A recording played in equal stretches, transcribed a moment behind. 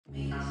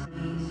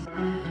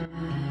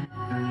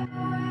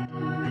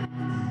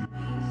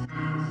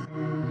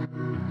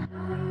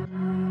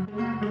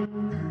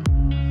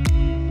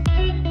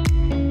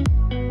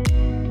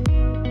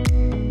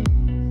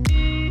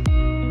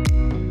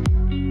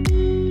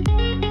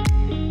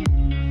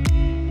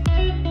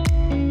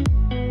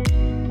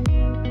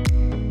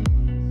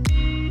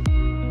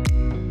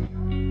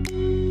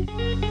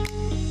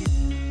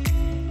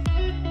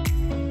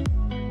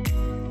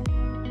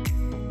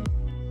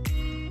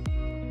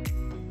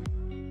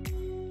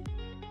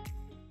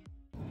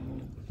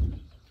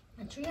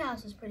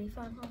treehouse is pretty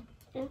fun, huh?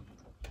 Yeah.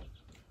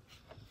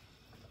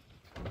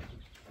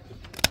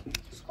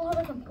 Let's go have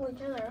a complete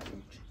trailer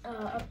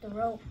up the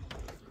road.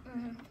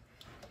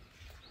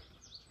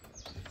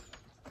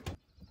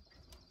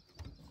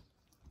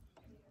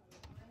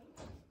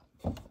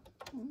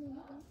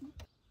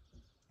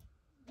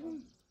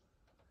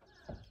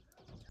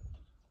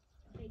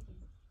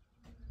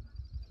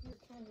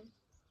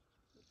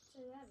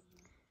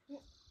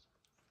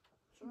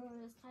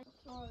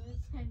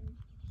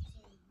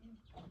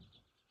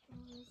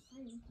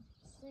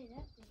 Say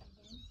that thing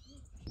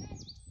again.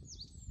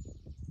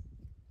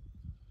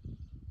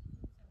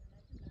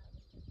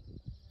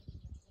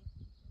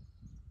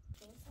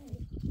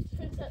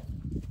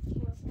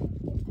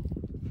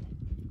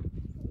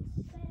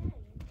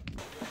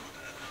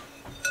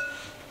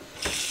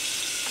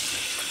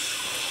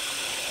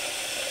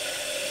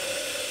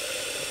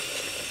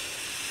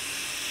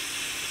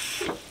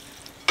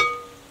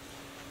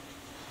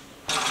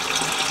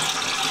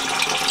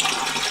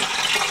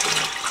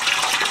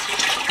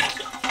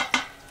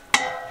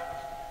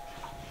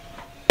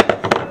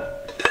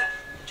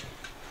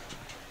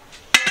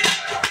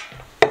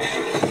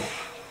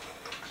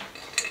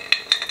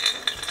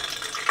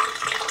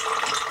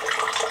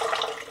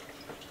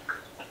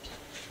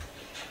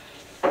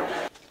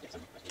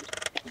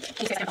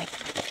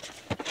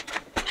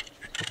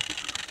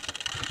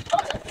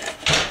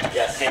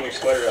 Yeah, hang your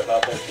sweater up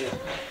out there too.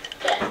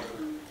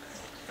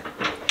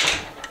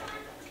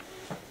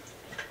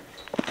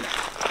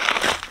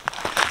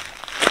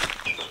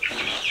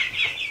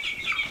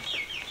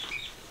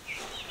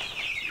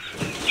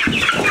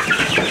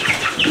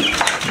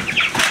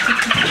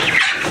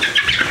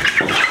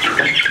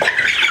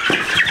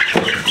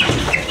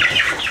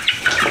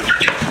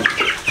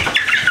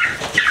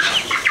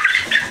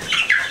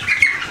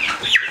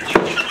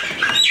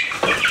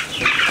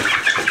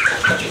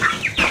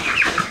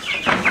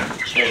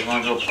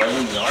 Want to go play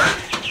in the yard?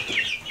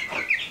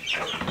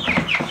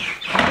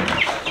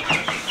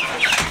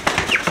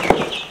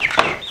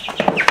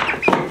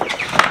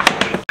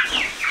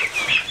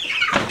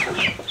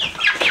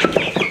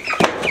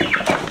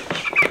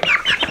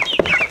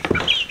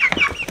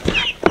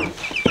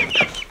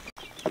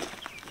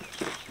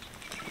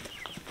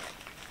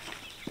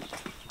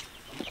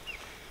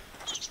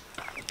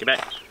 Get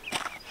back.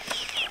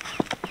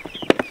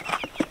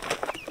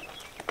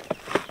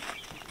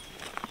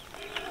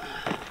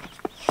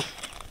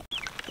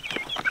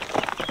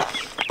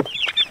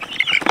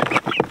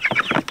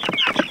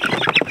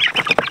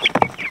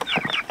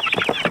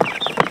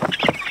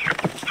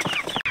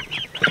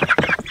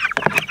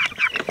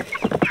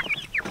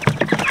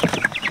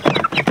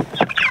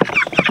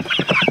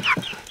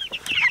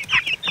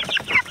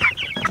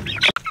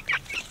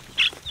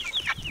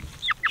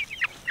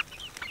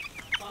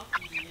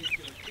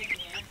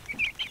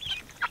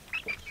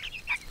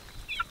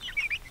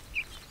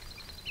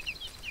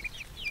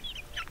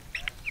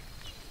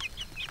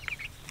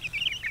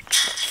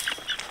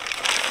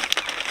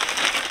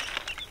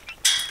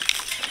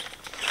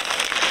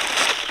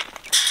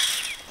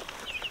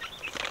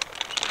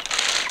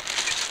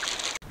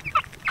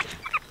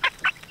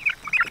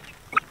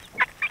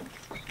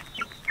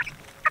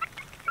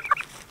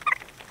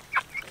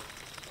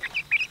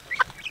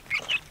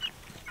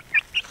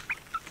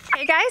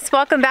 Hey guys,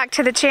 welcome back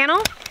to the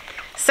channel.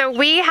 So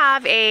we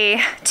have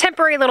a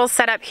temporary little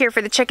setup here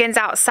for the chickens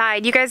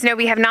outside. You guys know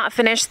we have not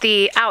finished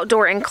the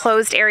outdoor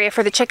enclosed area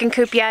for the chicken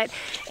coop yet.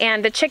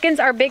 And the chickens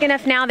are big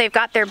enough now, they've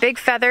got their big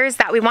feathers,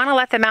 that we want to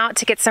let them out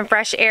to get some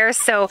fresh air.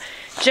 So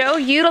Joe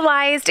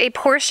utilized a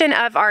portion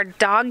of our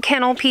dog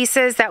kennel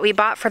pieces that we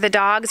bought for the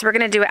dogs. We're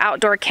going to do an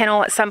outdoor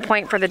kennel at some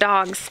point for the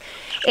dogs.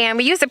 And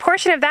we used a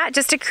portion of that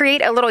just to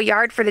create a little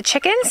yard for the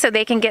chickens so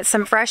they can get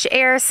some fresh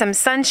air, some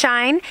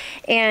sunshine,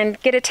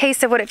 and get a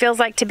taste of what it feels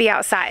like to be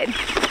outside.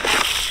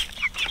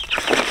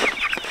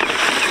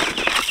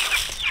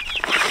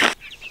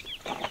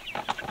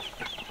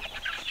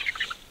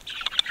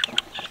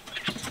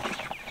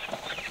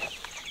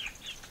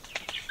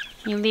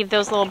 You leave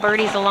those little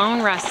birdies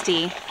alone,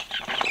 Rusty.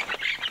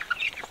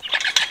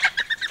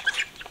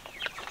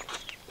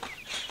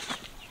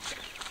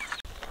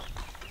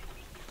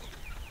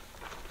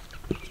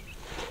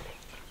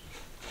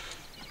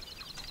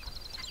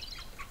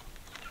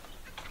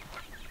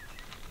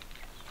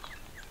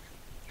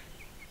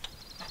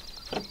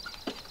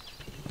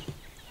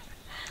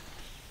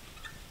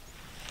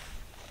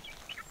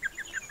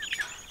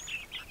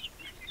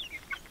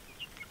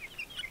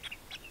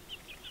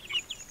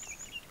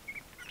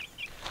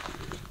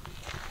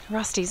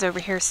 Rusty's over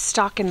here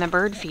stalking the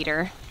bird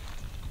feeder.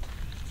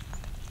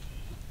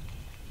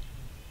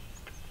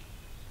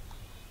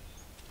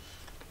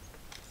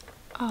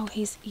 Oh,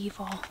 he's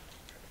evil.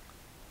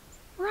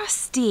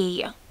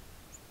 Rusty!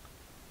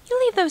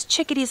 You leave those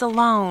chickadees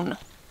alone.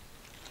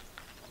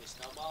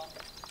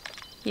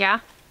 Yeah?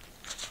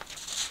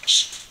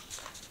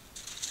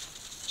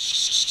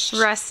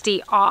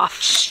 Rusty,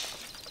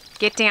 off.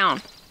 Get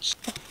down.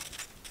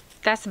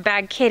 That's a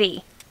bad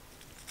kitty.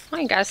 Oh,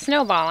 you got a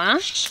snowball, huh?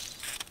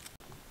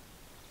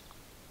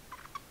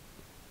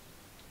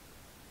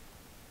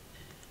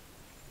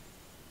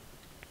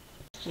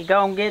 You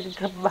gonna get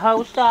the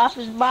post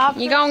office box?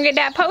 You gonna get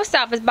that post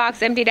office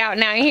box emptied out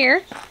now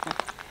here.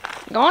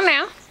 Go on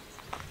now.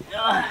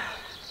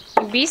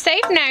 Be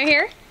safe now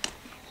here.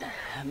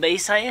 Be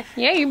safe.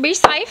 Yeah, you be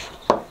safe.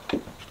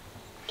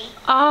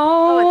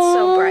 Oh, it's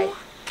so bright.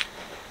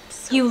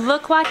 You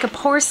look like a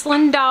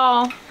porcelain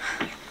doll.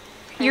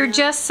 You're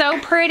just so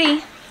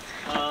pretty.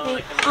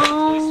 Like the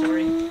Toy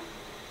Story.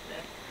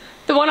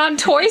 The one on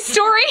Toy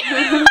Story?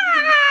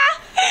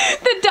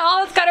 The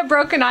doll that's got a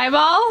broken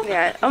eyeball?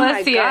 Yeah. Oh Let's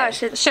my see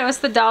gosh. it. Show us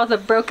the doll with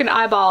a broken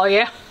eyeball,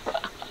 yeah.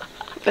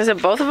 Is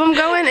it both of them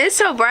going? It's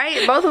so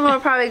bright. Both of them are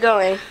probably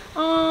going.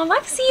 Oh,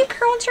 let's see you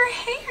curled your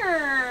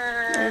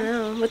hair. I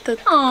know. With the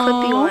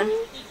clippy one.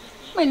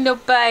 My little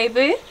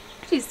baby.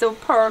 She's so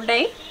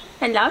pretty.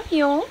 I love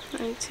you.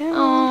 Me too.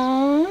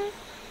 Oh.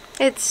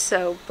 It's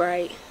so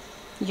bright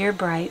You're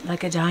bright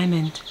like a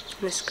diamond.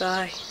 in the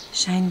sky.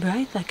 Shine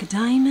bright like a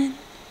diamond.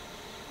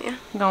 Yeah.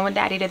 Going with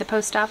Daddy to the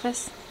post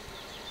office?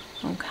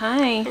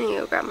 Okay. I need to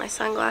go grab my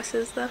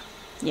sunglasses though.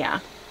 Yeah.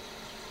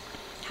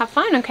 Have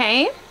fun,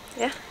 okay?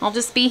 Yeah. I'll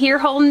just be here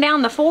holding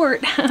down the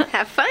fort.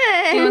 Have fun.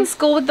 Doing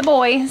school with the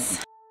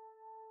boys.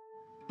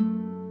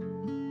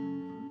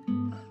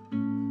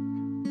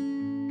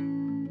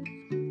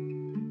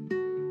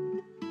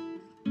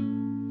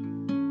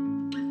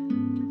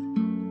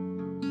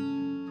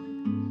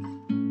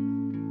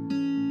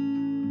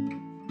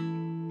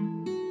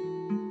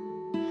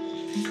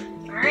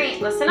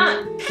 Alright, listen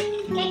up.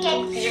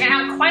 Okay. You're gonna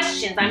have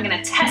questions. I'm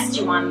gonna test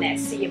you on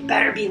this, so you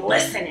better be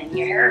listening,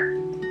 you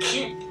hear?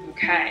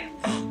 Okay.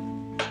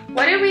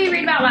 What did we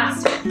read about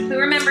last time? Who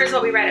remembers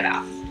what we read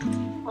about?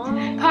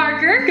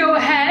 Parker, go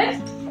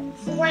ahead.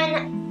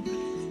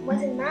 When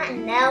was it not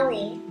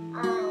Nellie?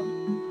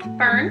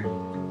 Fern.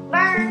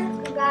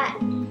 Fern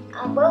got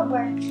a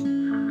Wilbur,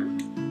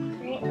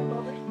 right? A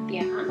Wilbur.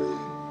 Yeah.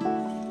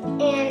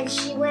 And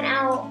she went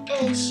out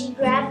and she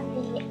grabbed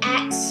the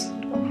axe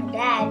from her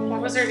dad.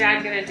 What was her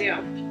dad gonna do?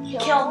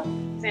 Kill.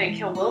 He's gonna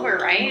kill Wilbur,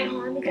 right?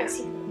 Because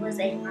he was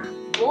a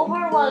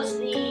Wilbur was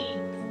the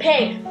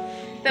pig.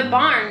 The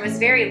barn was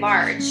very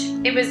large.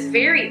 It was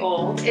very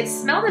old. It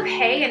smelled of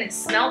hay and it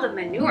smelled of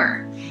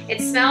manure. It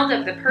smelled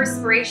of the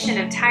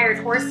perspiration of tired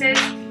horses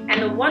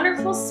and the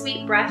wonderful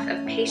sweet breath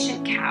of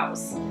patient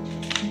cows.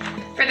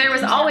 For there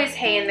was always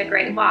hay in the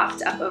great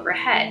loft up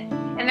overhead,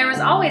 and there was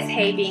always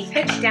hay being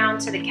pitched down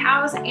to the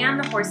cows and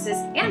the horses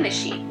and the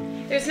sheep.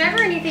 There's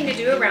never anything to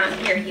do around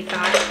here, he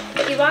thought.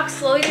 He walked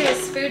slowly to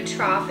his food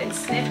trough and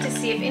sniffed to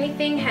see if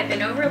anything had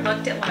been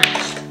overlooked at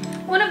lunch.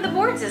 One of the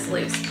boards is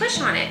loose. Push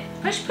on it.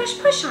 Push, push,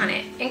 push on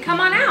it. And come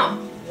on out.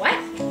 What?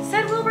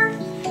 Said Wilbur.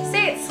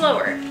 Say it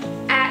slower.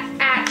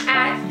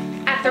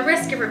 At the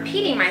risk of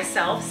repeating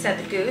myself,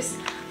 said the goose,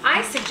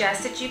 I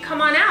suggest that you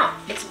come on out.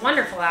 It's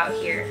wonderful out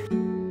here.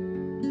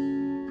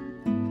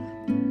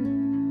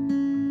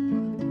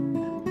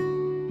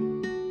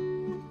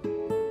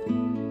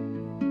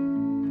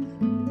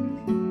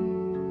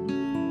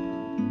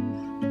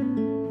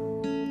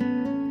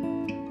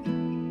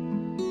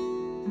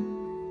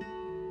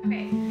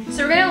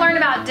 So we're going to learn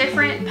about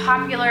different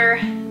popular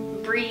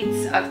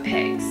breeds of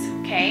pigs,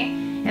 okay?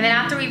 And then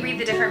after we read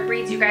the different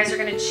breeds, you guys are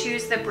going to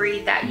choose the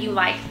breed that you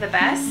like the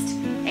best,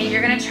 and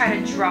you're going to try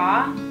to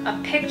draw a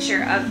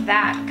picture of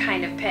that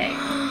kind of pig,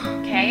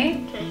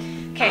 okay?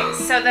 Okay,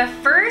 so the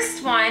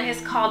first one is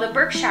called a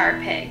Berkshire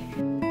pig.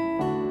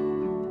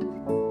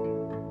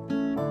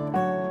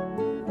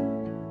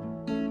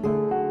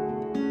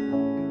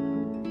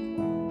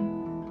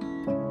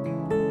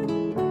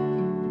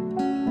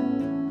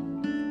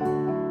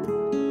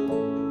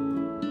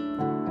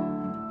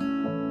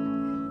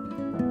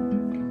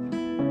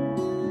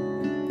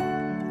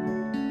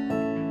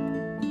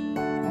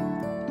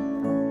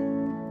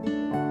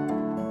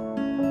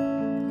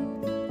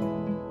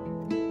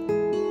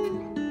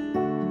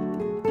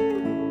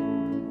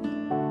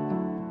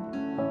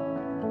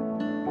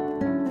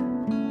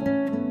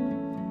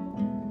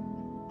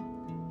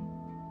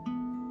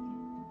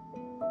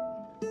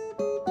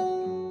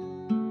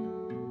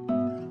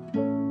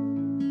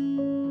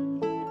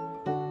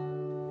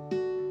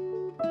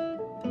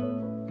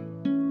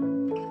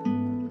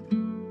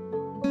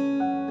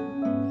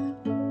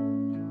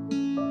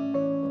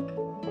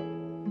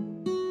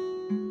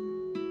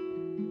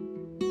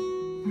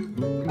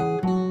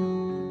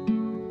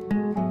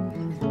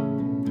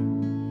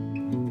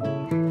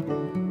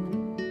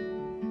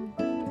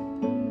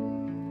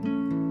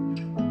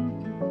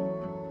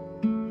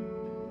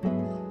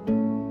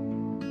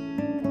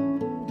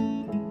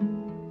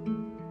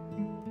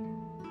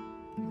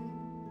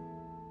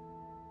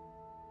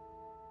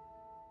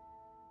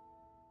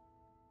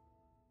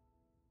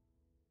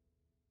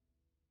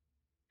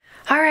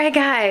 right,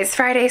 guys,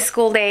 Friday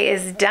school day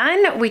is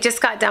done. We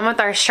just got done with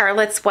our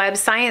Charlotte's Web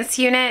science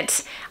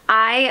unit.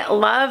 I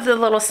love the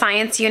little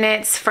science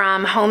units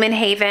from Home and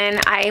Haven.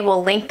 I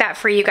will link that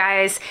for you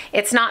guys.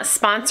 It's not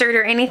sponsored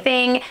or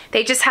anything.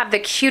 They just have the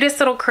cutest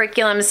little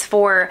curriculums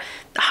for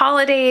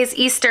holidays,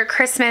 Easter,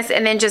 Christmas,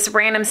 and then just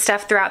random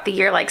stuff throughout the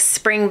year like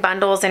spring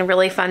bundles and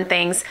really fun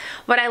things.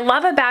 What I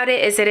love about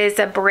it is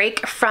a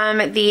break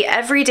from the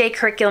everyday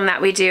curriculum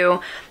that we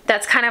do.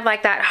 That's kind of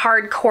like that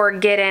hardcore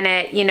get in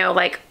it, you know,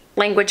 like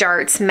language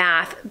arts,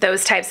 math,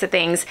 those types of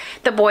things.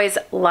 The boys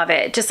love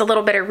it. Just a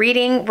little bit of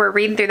reading. We're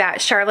reading through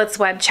that Charlotte's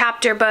Web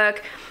chapter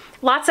book.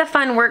 Lots of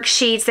fun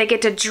worksheets. They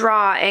get to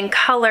draw and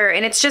color,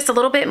 and it's just a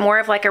little bit more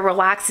of like a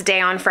relaxed day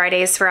on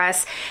Fridays for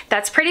us.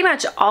 That's pretty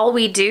much all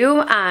we do,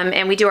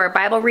 and we do our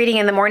Bible reading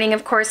in the morning,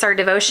 of course, our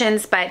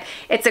devotions, but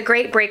it's a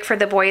great break for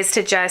the boys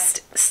to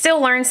just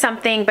still learn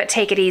something, but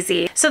take it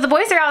easy. So the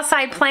boys are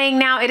outside playing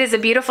now. It is a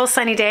beautiful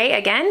sunny day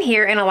again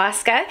here in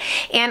Alaska,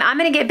 and I'm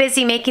gonna get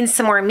busy making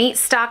some more meat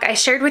stock. I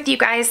shared with you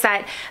guys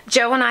that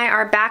Joe and I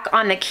are back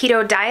on the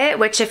keto diet,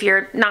 which if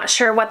you're not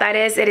sure what that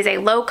is, it is a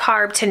low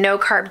carb to no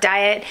carb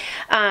diet.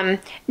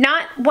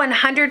 Not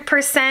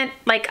 100%,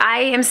 like I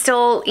am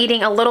still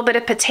eating a little bit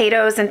of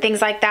potatoes and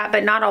things like that,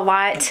 but not a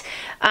lot.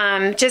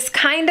 Just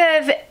kind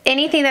of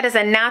anything that is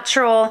a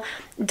natural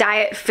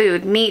diet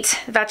food, meat,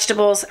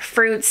 vegetables,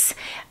 fruits,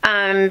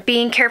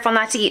 being careful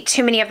not to eat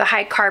too many of the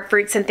high carb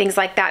fruits and things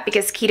like that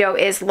because keto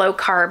is low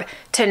carb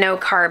to no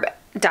carb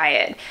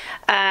diet.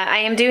 I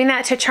am doing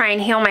that to try and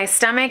heal my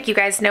stomach. You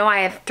guys know I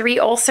have 3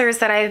 ulcers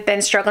that I've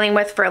been struggling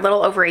with for a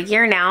little over a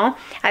year now.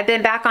 I've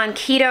been back on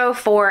keto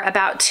for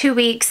about 2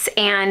 weeks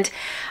and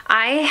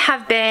I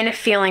have been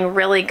feeling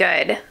really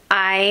good.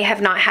 I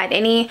have not had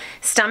any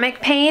stomach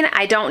pain.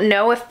 I don't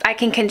know if I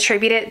can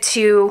contribute it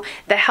to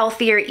the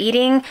healthier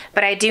eating,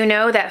 but I do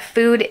know that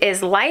food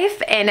is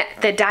life and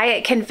the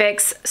diet can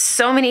fix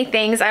so many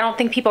things. I don't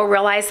think people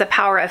realize the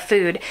power of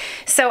food.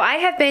 So I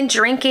have been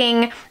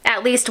drinking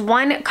at least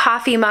 1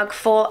 coffee mug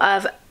full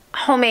of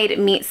homemade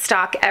meat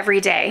stock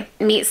every day.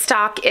 Meat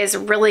stock is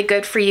really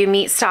good for you.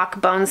 Meat stock,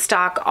 bone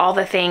stock, all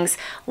the things.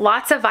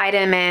 Lots of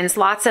vitamins,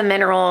 lots of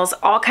minerals,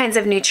 all kinds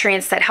of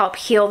nutrients that help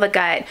heal the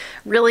gut.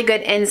 Really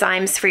good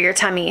enzymes for your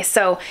tummy.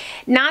 So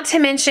not to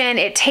mention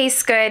it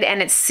tastes good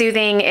and it's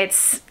soothing.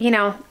 It's, you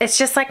know, it's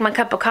just like my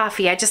cup of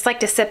coffee. I just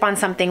like to sip on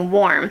something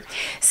warm.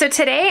 So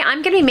today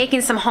I'm going to be making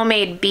some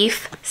homemade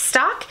beef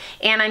stock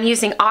and I'm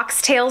using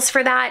oxtails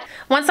for that.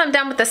 Once I'm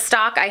done with the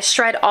stock, I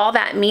shred all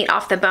that meat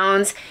off the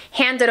bones,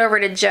 hand it over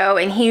to Joe,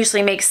 and he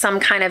usually makes some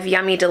kind of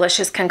yummy,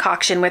 delicious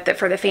concoction with it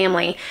for the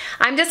family.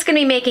 I'm just going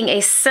to be making a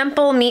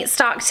simple meat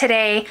stock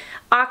today,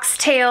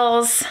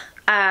 oxtails,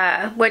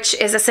 which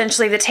is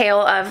essentially the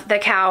tail of the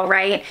cow,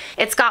 right?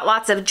 It's got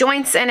lots of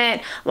joints in it,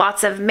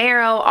 lots of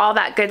marrow, all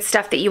that good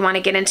stuff that you want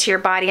to get into your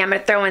body. I'm going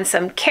to throw in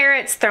some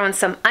carrots, throw in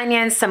some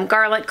onions, some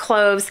garlic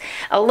cloves,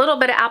 a little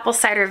bit of apple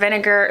cider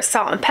vinegar,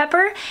 salt and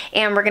pepper,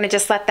 and we're going to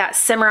just let that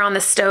simmer on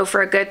the stove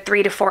for a good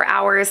 3 to 4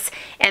 hours,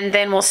 and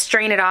then we'll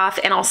strain it off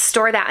and I'll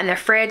store that in the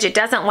fridge. It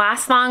doesn't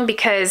last long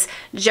because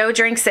Joe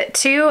drinks it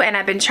too, and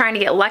I've been trying to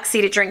get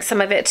Lexi to drink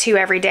some of it too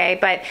every day,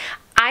 but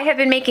I have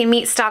been making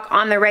meat stock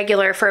on the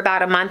regular for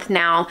about a month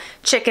now.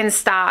 Chicken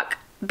stock,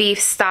 beef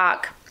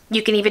stock.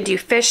 You can even do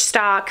fish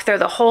stock, throw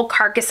the whole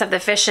carcass of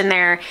the fish in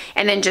there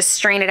and then just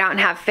strain it out and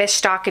have fish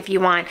stock if you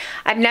want.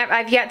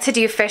 I've yet to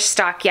do fish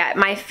stock yet.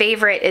 My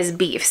favorite is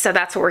beef, so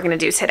that's what we're gonna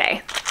do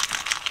today.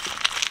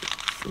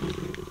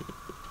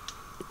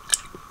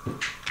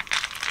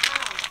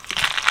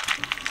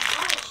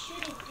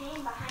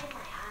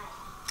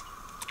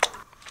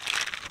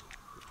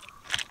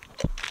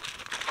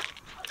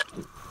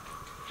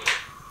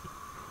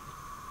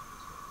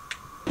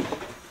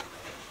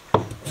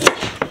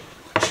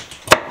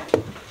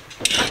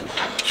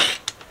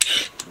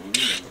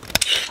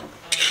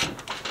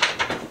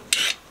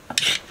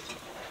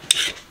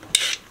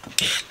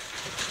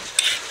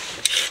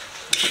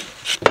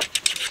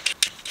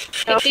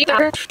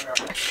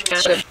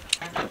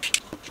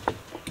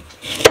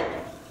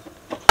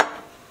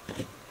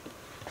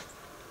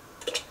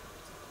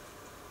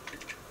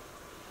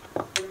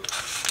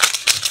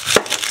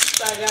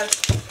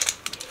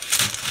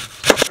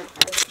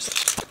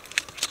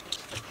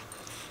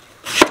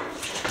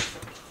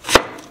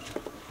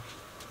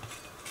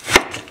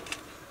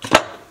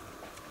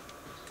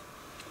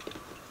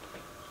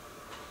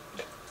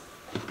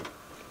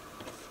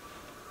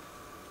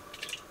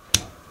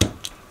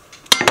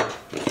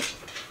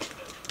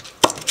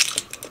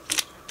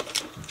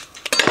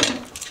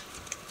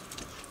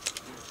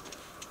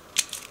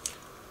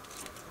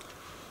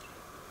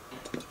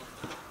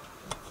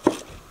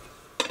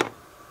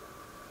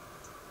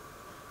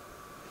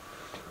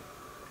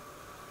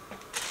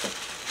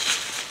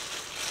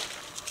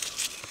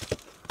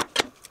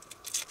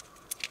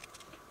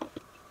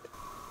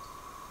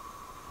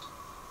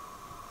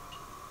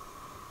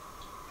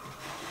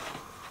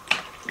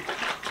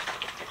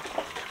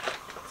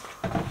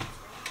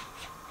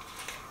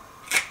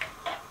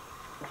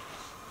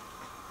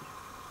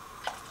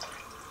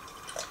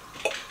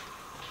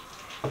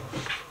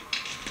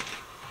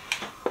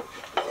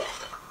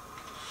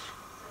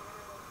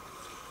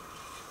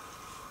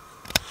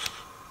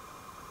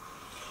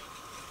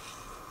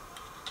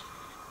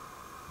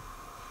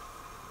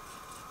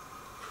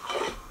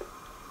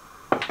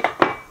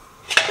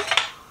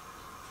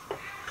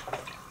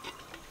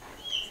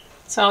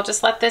 So I'll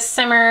just let this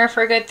simmer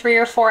for a good 3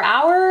 or 4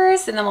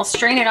 hours and then we'll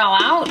strain it all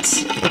out.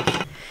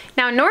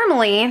 Now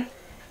normally,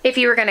 if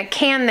you were gonna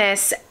can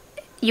this,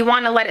 you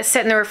wanna let it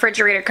sit in the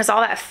refrigerator because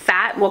all that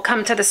fat will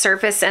come to the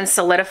surface and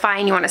solidify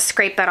and you wanna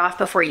scrape that off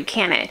before you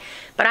can it.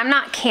 But I'm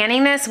not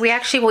canning this. We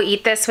actually will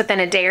eat this within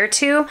a day or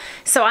 2.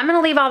 So I'm gonna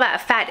leave all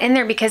that fat in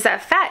there because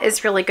that fat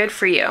is really good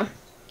for you.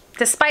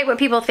 Despite what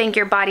people think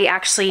your body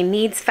actually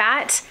needs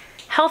fat,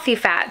 healthy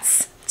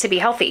fats to be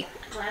healthy.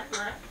 What?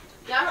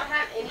 Y'all don't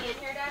have any in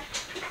here, Dad?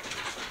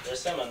 There's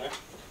some in there.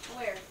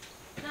 Where?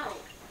 No.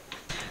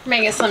 We're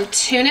making some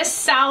tuna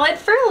salad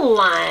for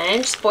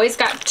lunch. Boys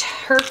got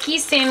turkey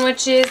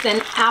sandwiches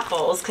and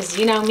apples, because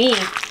you know me,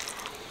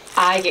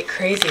 I get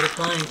crazy with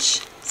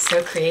lunch.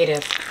 So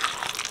creative.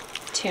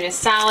 Tuna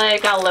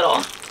salad, got a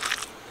little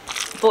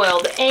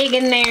boiled egg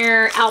in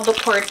there,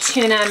 albacore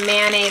tuna,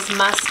 mayonnaise,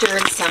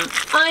 mustard, some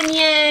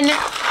onion,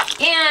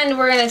 and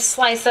we're gonna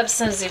slice up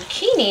some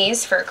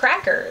zucchinis for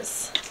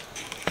crackers.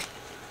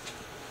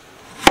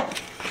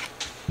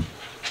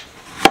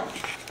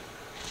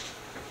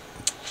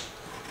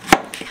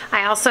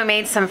 I also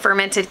made some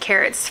fermented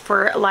carrots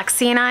for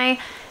Lexi and I.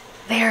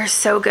 They're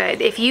so good.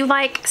 If you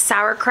like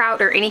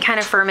sauerkraut or any kind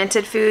of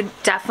fermented food,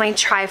 definitely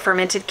try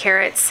fermented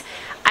carrots.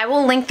 I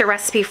will link the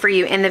recipe for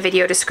you in the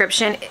video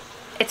description.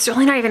 It's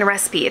really not even a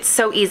recipe. It's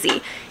so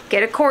easy.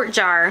 Get a quart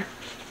jar,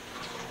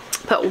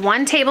 put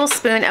 1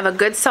 tablespoon of a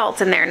good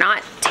salt in there,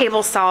 not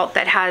table salt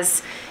that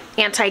has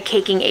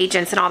anti-caking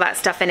agents and all that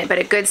stuff in it, but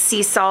a good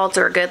sea salt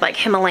or a good like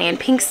Himalayan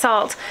pink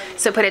salt.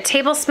 So put a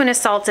tablespoon of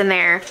salt in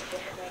there,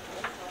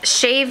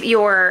 shave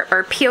your,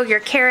 or peel your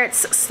carrots,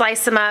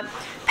 slice them up,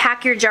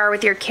 pack your jar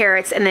with your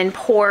carrots, and then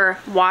pour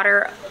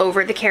water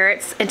over the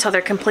carrots until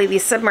they're completely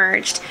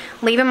submerged.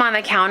 Leave them on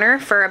the counter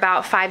for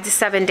about 5 to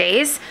 7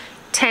 days.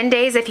 10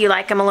 days if you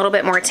like them a little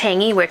bit more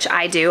tangy, which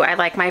I do. I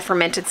like my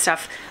fermented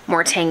stuff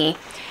more tangy.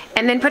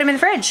 And then put them in the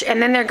fridge,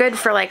 and then they're good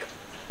for like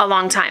a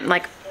long time,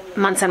 like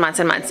months and months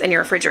and months in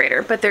your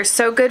refrigerator. But they're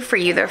so good for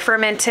you. They're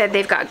fermented.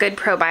 They've got good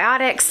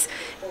probiotics,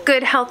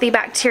 good healthy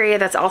bacteria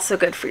that's also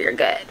good for your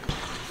gut.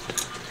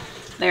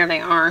 There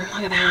they are.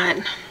 Look at that.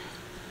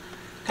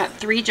 Got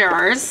 3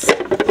 jars.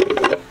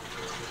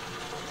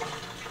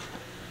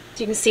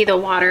 You can see the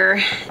water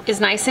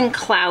is nice and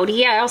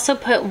cloudy. I also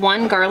put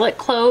 1 garlic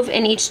clove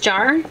in each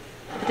jar.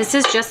 This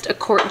is just a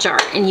quart jar,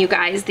 and you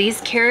guys,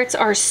 these carrots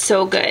are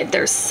so good.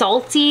 They're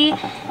salty,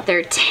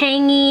 they're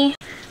tangy.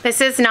 This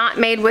is not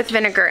made with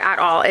vinegar at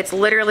all. It's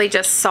literally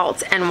just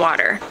salt and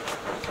water.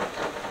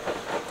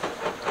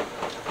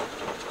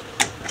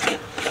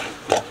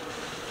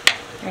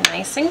 They're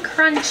nice and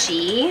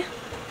crunchy.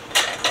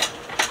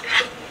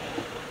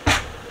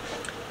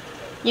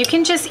 You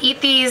can just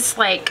eat these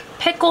like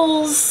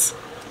pickles,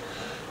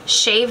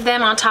 shave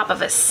them on top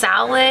of a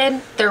salad.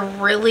 They're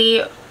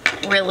really,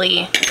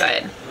 really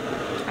good.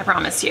 I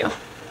promise you.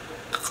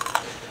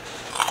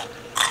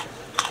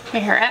 Can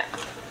you hear it?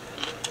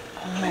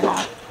 Oh my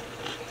God.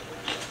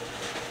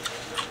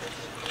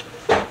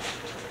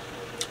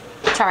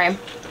 Sorry,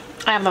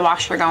 I have the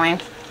washer going.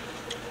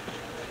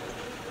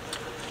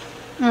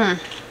 Now,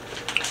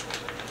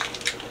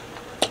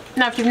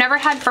 if you've never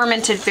had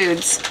fermented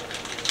foods,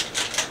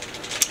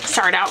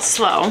 start out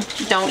slow.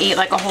 Don't eat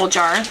like a whole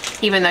jar,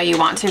 even though you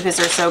want to, because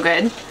they're so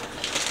good.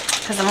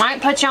 Because it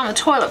might put you on the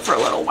toilet for a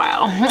little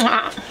while.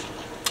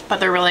 But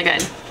they're really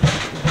good.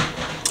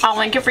 I'll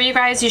link it for you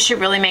guys. You should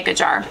really make a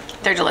jar.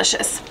 They're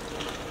delicious.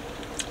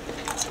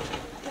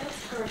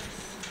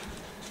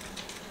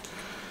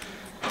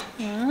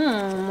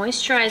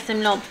 Moisturize them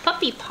little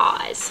puppy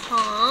paws,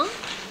 huh?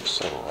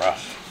 So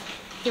rough.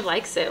 He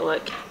likes it,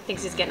 look.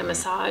 Thinks he's getting a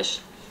massage.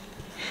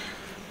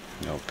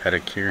 No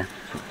pedicure.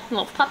 A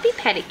little puppy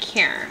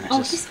pedicure. Oh,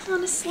 he's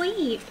falling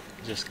asleep.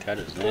 Just cut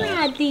his nails.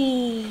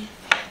 Daddy.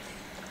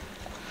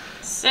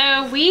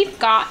 So we've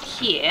got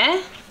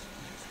here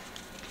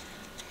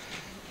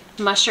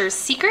Musher's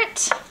Secret.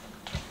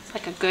 It's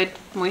like a good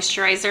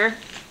moisturizer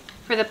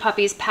for the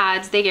puppies'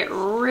 pads. They get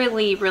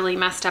really, really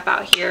messed up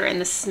out here in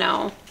the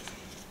snow.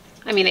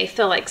 I mean, they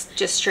feel like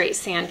just straight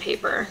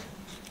sandpaper.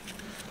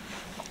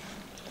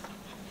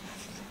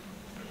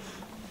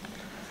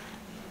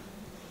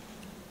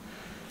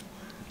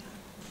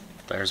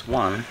 There's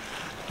one.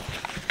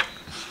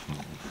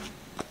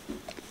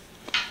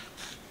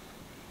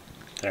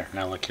 There,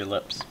 now lick your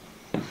lips.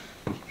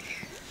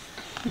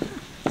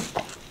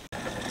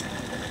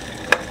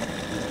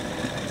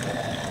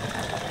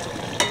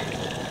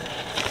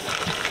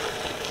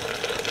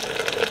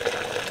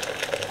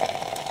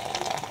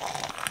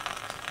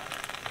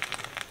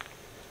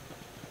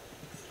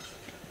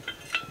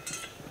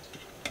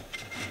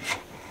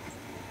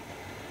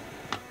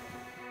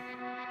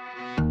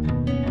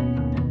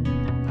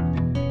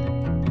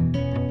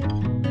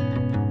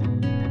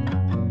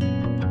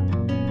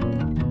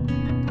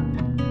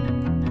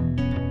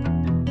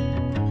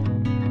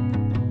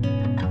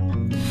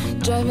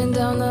 Driving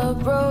down the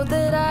road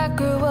that I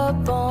grew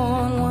up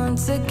on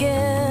once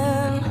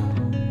again.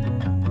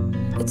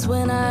 It's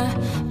when I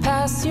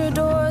pass your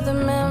door, the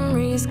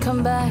memories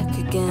come back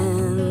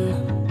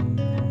again.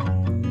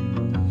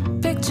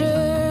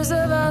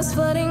 us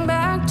flooding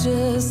back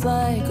just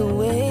like a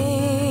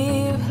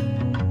wave.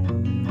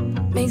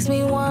 Makes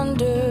me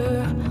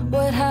wonder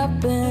what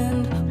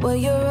happened, what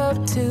you're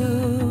up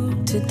to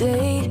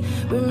today.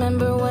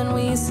 Remember when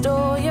we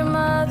stole your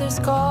mother's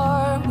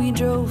car? We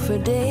drove for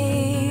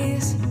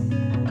days.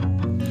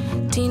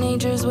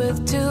 Teenagers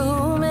with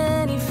too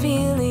many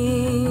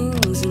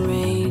feelings and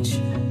rage.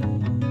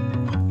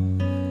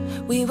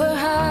 We were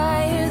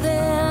higher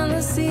than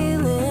the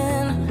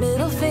ceiling,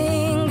 middle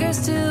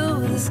fingers to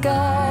the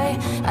sky.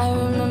 I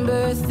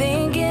remember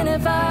thinking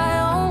if I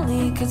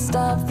only could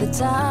stop the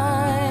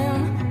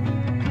time.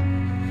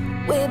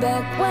 Way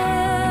back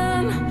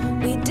when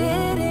we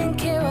didn't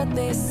care what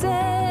they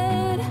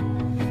said.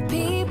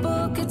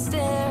 People could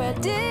stare, I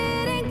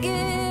didn't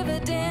give a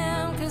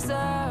damn, 'cause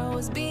I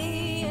was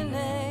being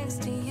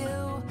next to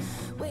you.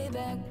 Way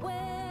back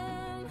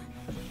when.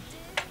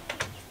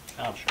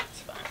 I'm sure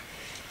it's fine.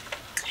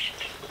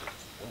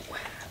 Ooh,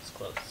 that's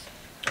close.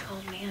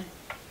 Oh man.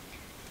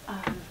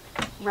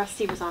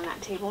 Rusty was on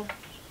that table.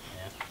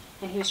 Yeah.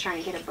 And he was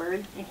trying to get a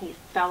bird and he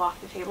fell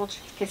off the table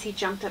because he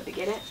jumped up to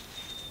get it.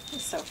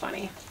 It's so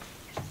funny.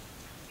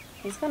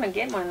 He's gonna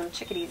get one of them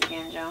chickadees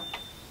again, Joe.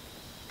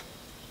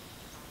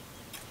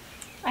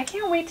 I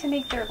can't wait to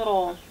make their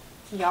little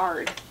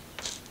yard.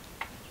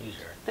 Who's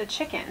yours? The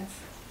chickens.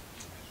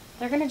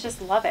 They're gonna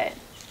just love it.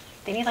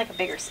 They need like a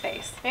bigger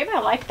space. Maybe I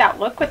like that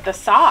look with the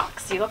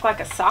socks. You look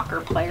like a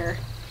soccer player.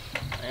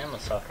 I am a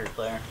soccer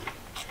player.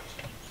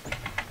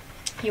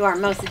 You are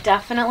most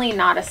definitely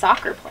not a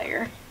soccer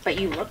player, but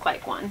you look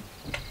like one.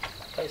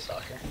 I play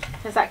soccer.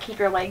 Does that keep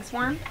your legs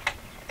warm?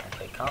 I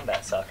play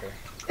combat soccer.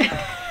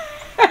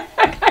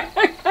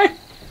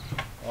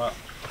 Well,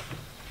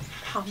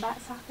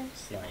 Combat soccer?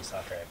 it's the only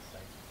soccer I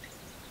play.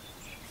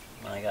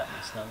 When I got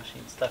my snow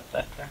machine stuck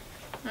back there,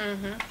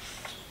 Mm-hmm.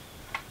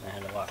 I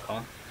had to walk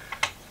home.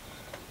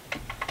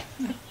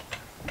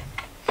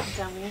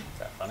 Dummy. Is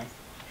that funny?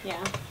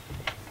 Yeah.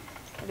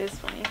 It is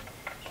funny.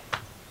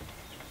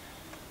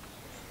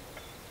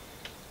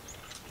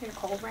 You're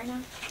cold right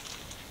now?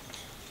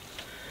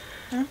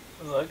 My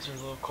legs are a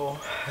little cold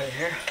right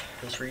here,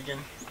 this region.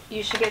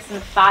 You should get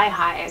some thigh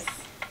highs.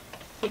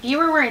 If you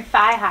were wearing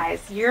thigh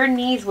highs, your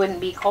knees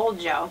wouldn't be cold,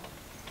 Joe.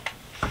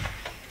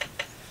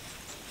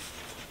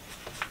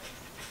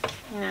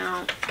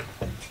 No.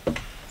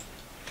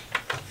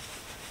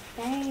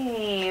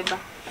 Babe.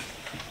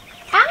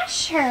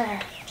 Asher.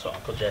 So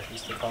Uncle Jeff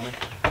used to call me.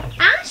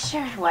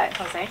 Asher. What,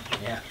 Jose?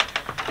 Yeah.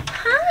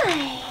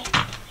 Hi.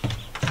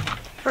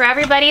 For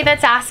everybody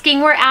that's asking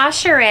where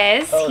Asher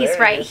is, Oh, he's there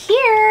he right is.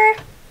 here.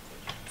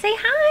 Say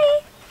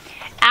hi.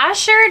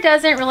 Asher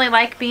doesn't really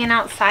like being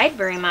outside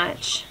very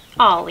much.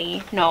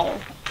 Ollie,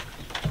 no.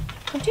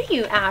 Do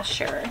you,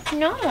 Asher?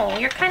 No,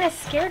 you're kind of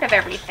scared of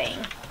everything.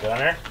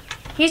 Gunner?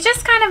 He's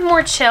just kind of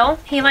more chill.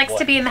 He likes to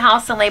What? be in the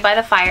house and lay by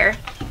the fire.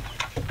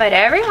 But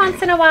every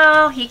once in a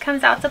while, he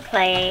comes out to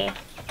play.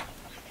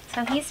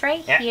 So he's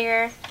right Yeah.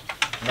 here.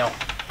 No.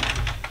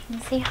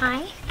 And say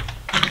hi.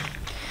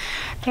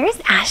 There's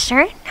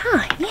Asher.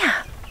 Huh,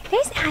 yeah.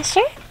 There's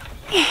Asher.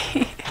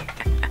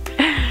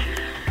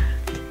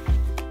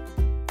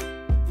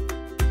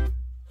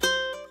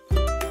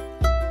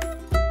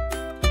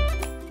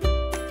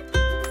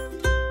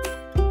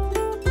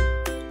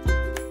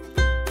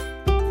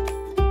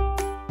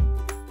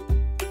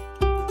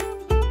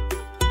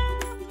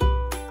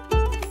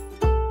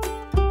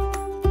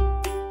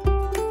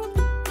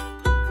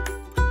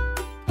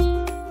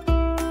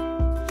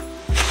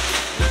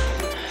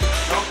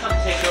 Don't come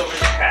take over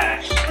the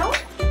trash.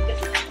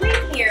 It's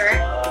right here.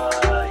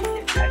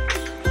 You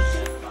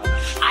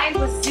get I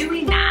was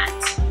doing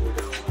that.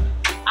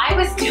 I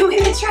was doing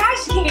the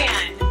trash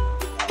can.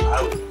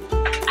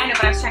 I know,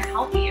 but I was trying to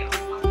help you.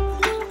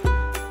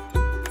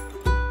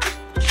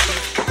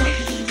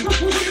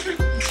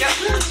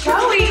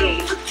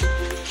 Joey!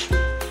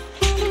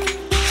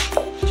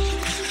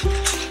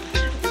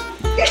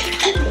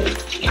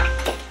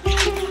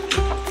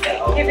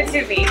 Give it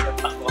to me.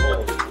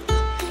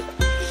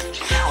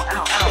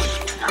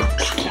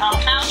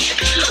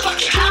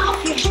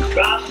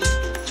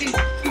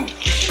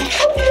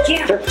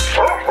 Get him.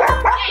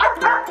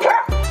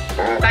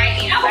 Bite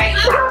me, bite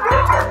me.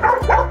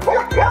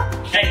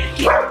 Hey!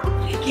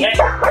 Hey!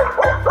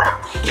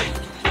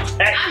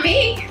 Not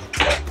me.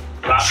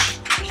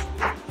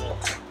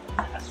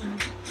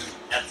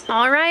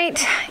 All right,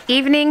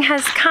 evening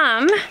has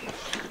come,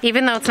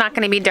 even though it's not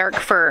going to be dark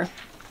for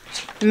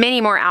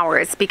many more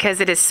hours because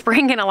it is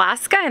spring in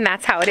Alaska and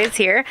that's how it is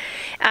here.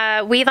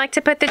 We like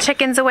to put the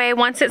chickens away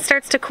once it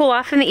starts to cool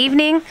off in the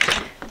evening.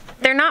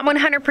 They're not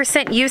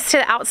 100% used to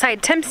the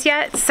outside temps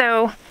yet,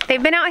 so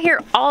they've been out here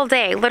all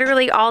day,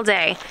 literally all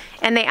day,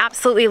 and they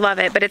absolutely love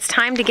it, but it's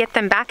time to get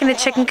them back in the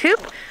chicken coop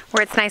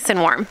where it's nice and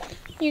warm.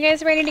 You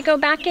guys ready to go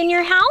back in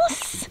your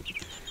house?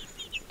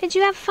 Did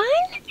you have fun?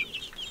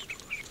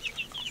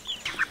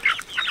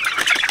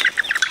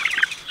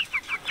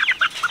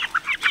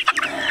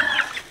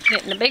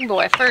 Getting the big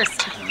boy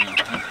first.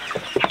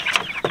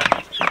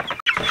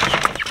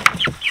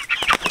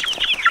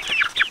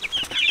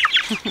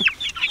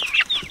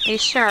 They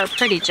sure are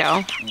pretty,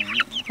 Joe.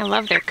 I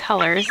love their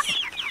colors.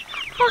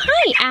 Oh,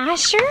 hi,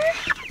 Asher.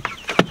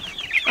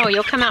 Oh,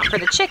 you'll come out for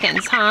the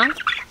chickens, huh?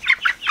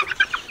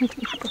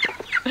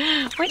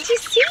 What'd you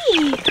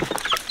see?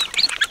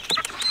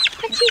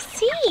 What'd you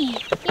see?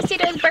 You see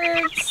those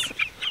birds?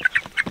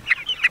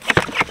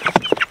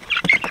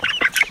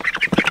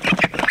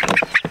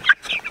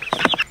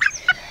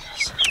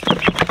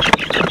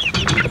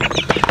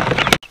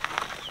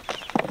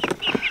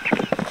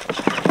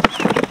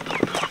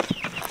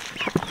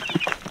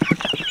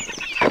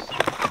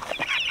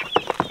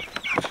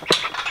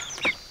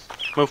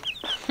 Move.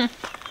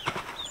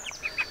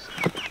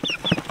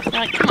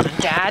 Like, come on,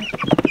 Dad.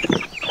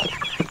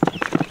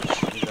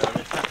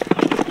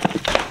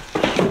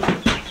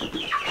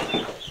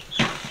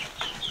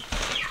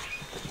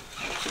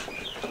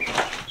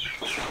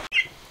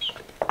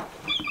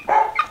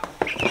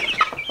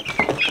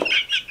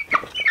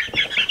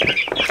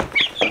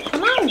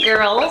 Come on,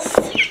 girls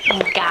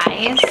and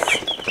guys.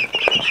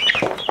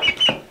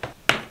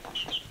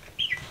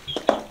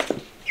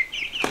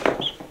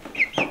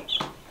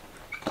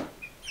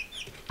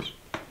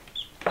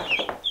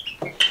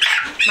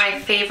 My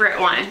favorite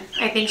one.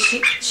 I think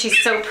she's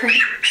so pretty.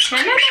 No.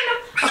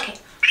 Okay.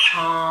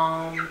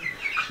 Calm.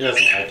 She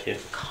doesn't like you.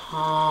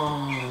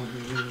 Calm.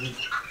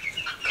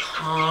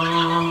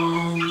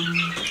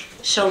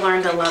 She'll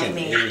learn to love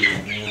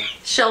me.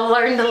 She'll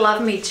learn to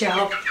love me,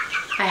 Joe.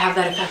 I have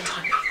that effect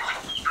on people.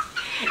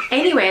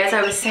 Anyway, as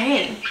I was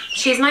saying,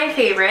 she's my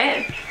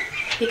favorite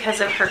because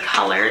of her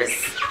colors.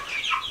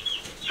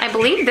 I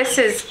believe this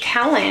is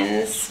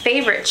Kellen's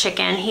favorite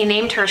chicken. He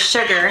named her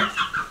Sugar.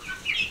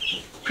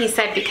 He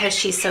said because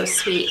she's so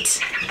sweet.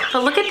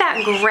 But look at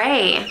that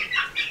gray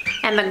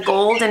and the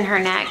gold in her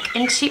neck.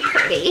 Isn't she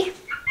pretty?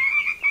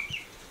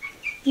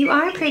 You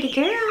are a pretty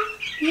girl.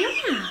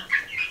 Yeah.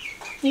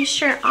 You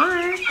sure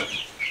are.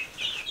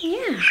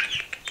 Yeah.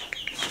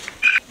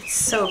 It's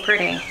so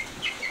pretty.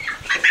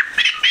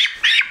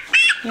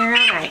 You're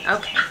all right.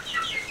 Okay.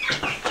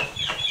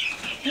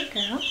 Hey,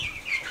 girl.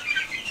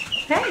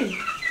 Hey.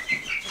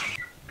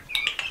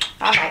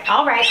 All right.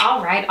 All right.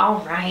 All right.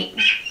 All right.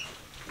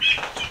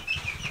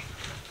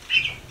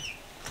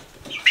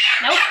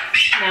 Nope.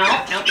 No.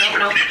 Nope. Nope.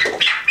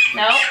 Nope.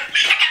 Nope.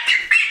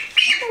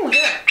 Oh,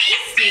 you're a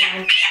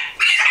pussy.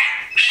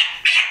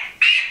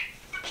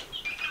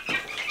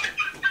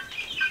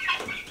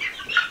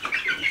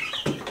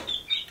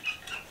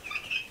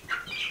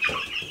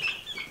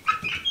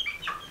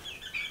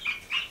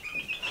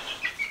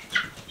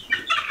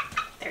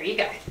 There you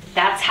go.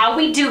 That's how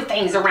we do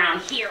things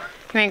around here.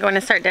 You ain't going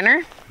to start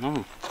dinner?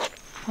 No.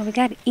 Well, we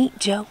gotta eat,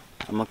 Joe.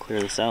 I'm gonna clear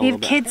this out a We little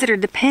have bit. kids that are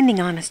depending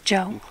on us, I'm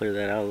Joe. gonna clear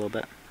that out a little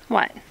bit.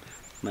 What?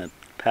 My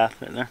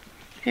path right there.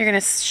 You're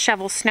gonna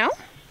shovel snow?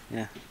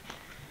 Yeah.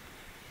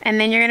 And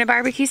then you're gonna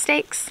barbecue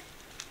steaks?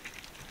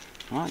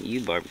 I want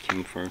you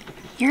barbecuing for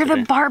You're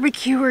today. the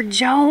barbecuer,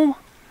 Joe.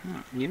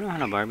 You know how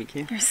to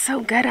barbecue. You're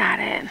so good at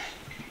it.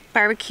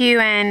 Barbecue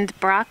and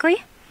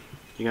broccoli?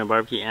 You gonna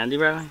barbecue Andy,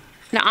 bro?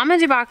 No, I'm gonna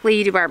do broccoli,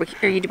 you do barbecue,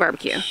 or you do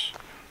barbecue.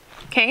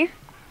 Okay?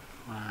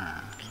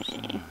 Wow.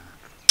 Okay.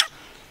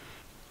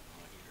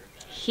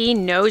 He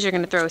knows you're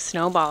gonna throw a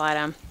snowball at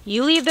him.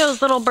 You leave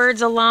those little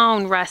birds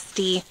alone,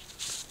 Rusty.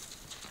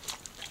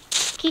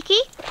 Kiki?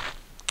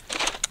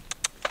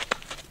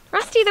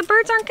 Rusty, the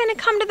birds aren't gonna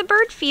come to the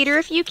bird feeder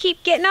if you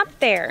keep getting up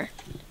there.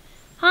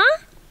 Huh?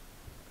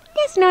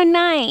 That's no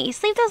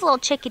nice. Leave those little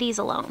chickadees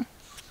alone.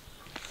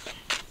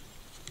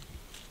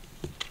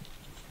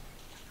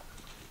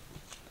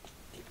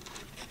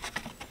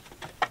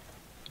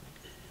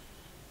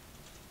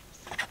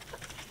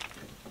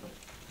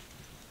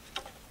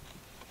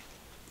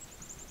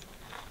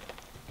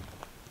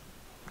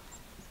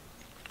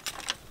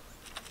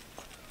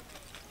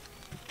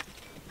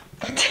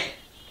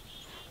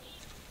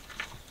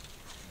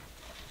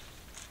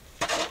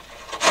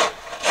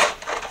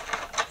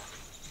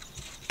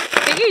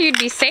 Figured you'd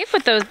be safe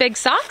with those big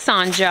socks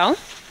on, Joe.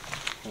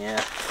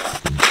 Yeah.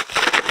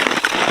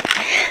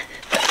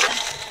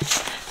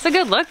 It's a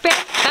good look, babe.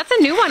 That's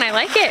a new one. I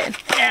like it.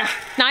 Yeah.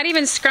 Not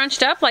even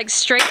scrunched up, like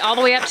straight all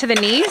the way up to the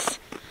knees.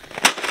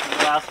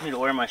 It allows me to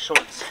wear my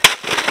shorts.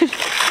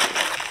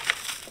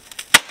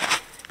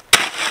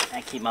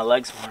 I keep my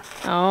legs warm.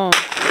 Oh.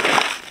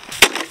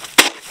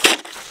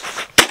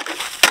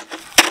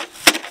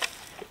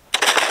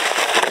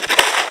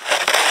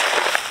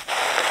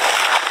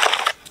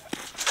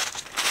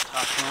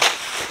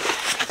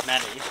 He's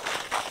mad at you.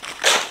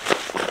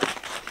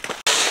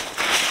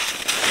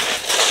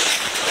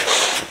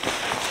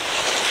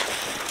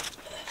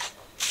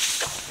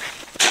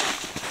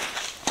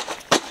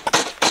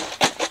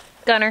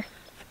 Gunner,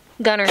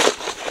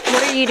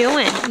 what are you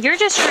doing? You're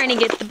just trying to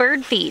get the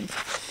bird feed.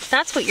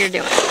 That's what you're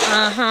doing.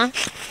 Uh-huh.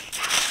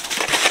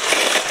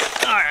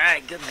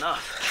 Alright, good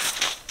enough.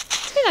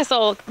 Nice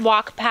little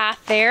walk path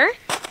there.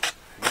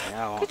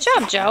 Yeah, Good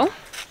job, Joe.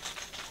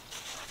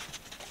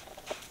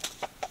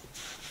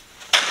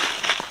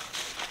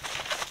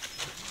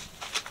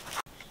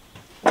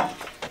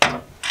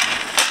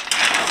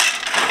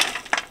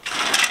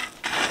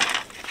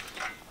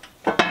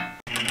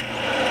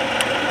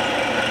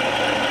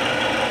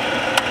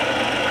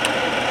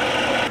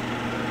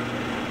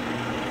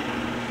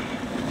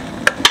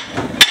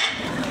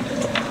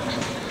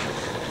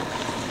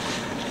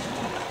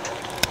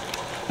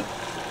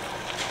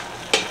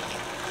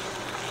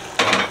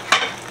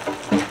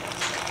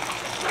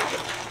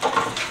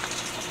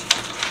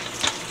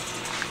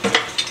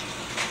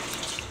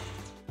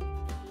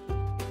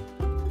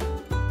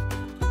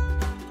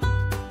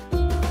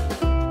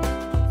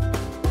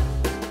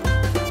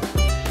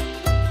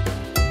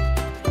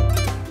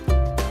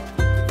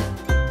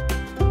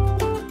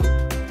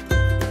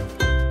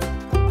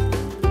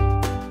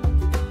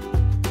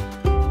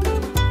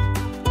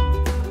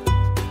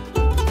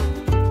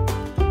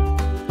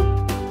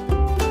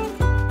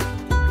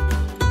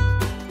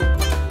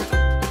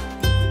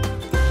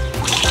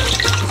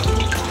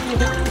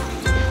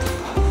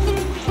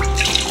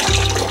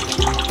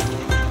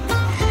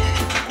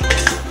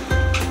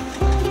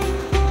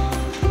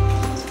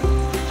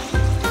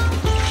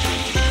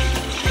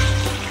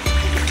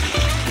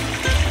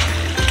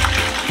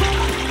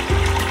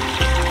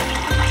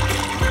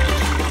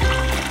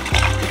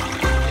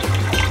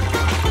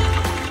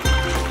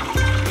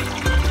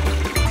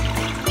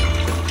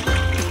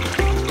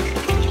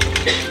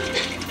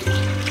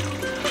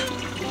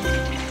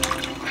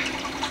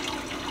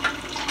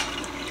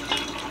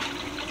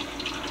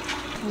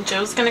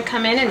 Joe's gonna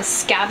come in and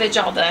scavenge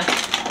all the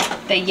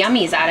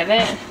yummies out of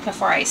it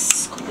before I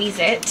squeeze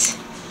it.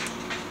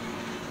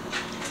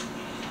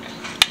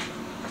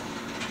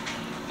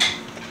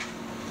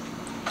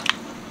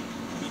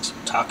 Make some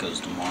tacos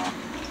tomorrow.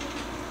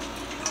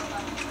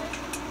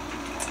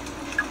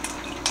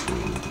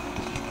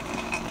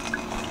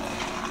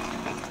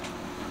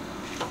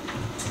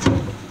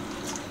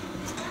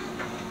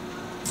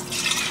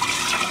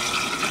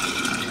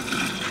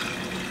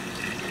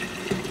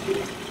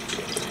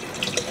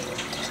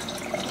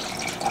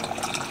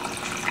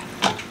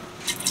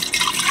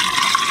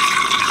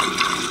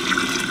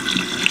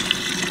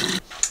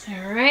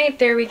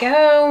 There we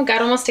go.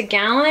 Got almost a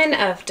gallon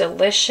of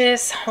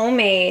delicious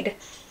homemade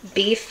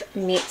beef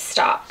meat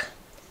stock.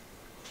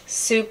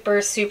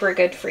 Super, super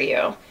good for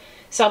you.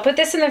 So I'll put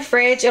this in the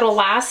fridge. It'll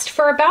last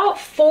for about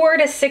 4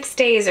 to 6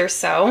 days or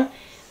so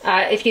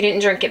if you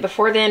didn't drink it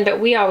before then,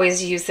 but we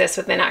always use this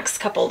within the next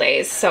couple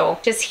days. So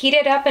just heat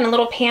it up in a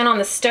little pan on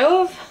the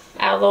stove.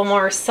 Add a little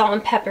more salt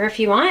and pepper if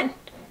you want.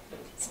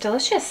 It's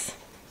delicious.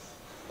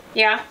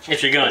 Yeah.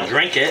 If you're gonna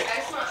drink it.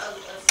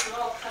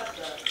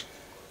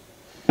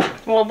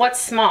 Well, what's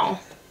small?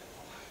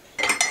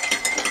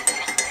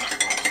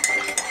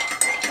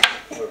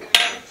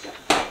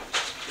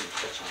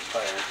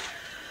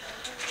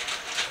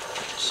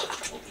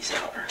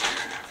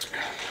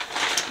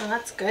 Well,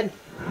 that's good.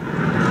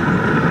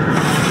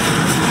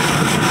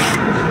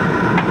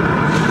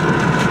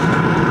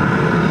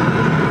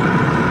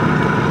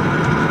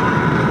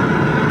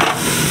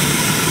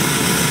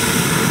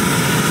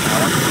 That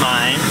one's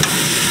mine.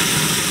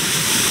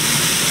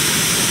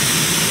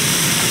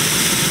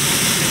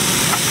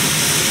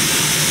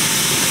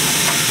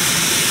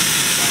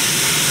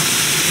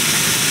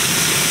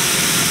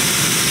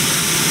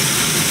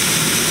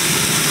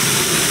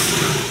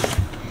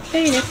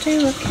 To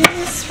a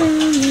kiss from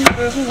the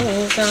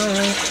rose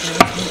on.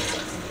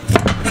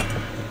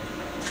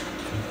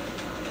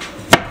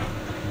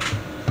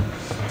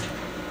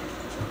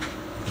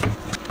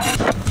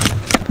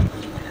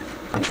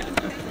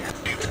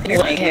 You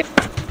like it?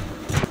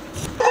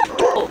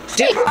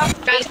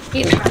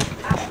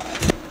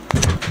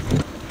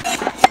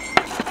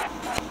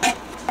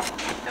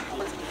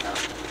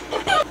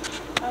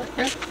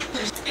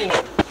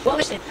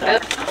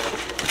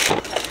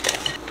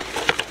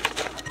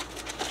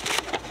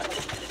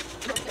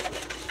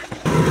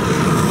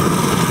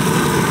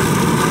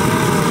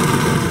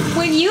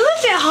 When you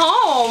lived at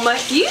home,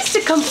 you used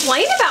to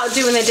complain about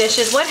doing the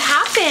dishes. What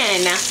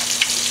happened?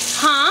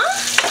 Huh?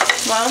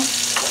 Well,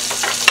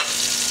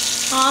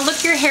 oh,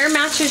 look, your hair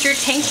matches your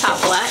tank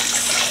top, Lex.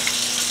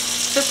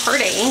 So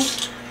pretty.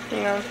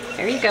 Yeah.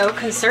 There you go.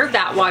 Conserve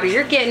that water.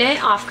 You're getting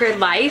it. Off-grid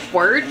life.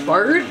 Word.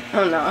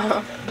 Oh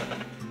no.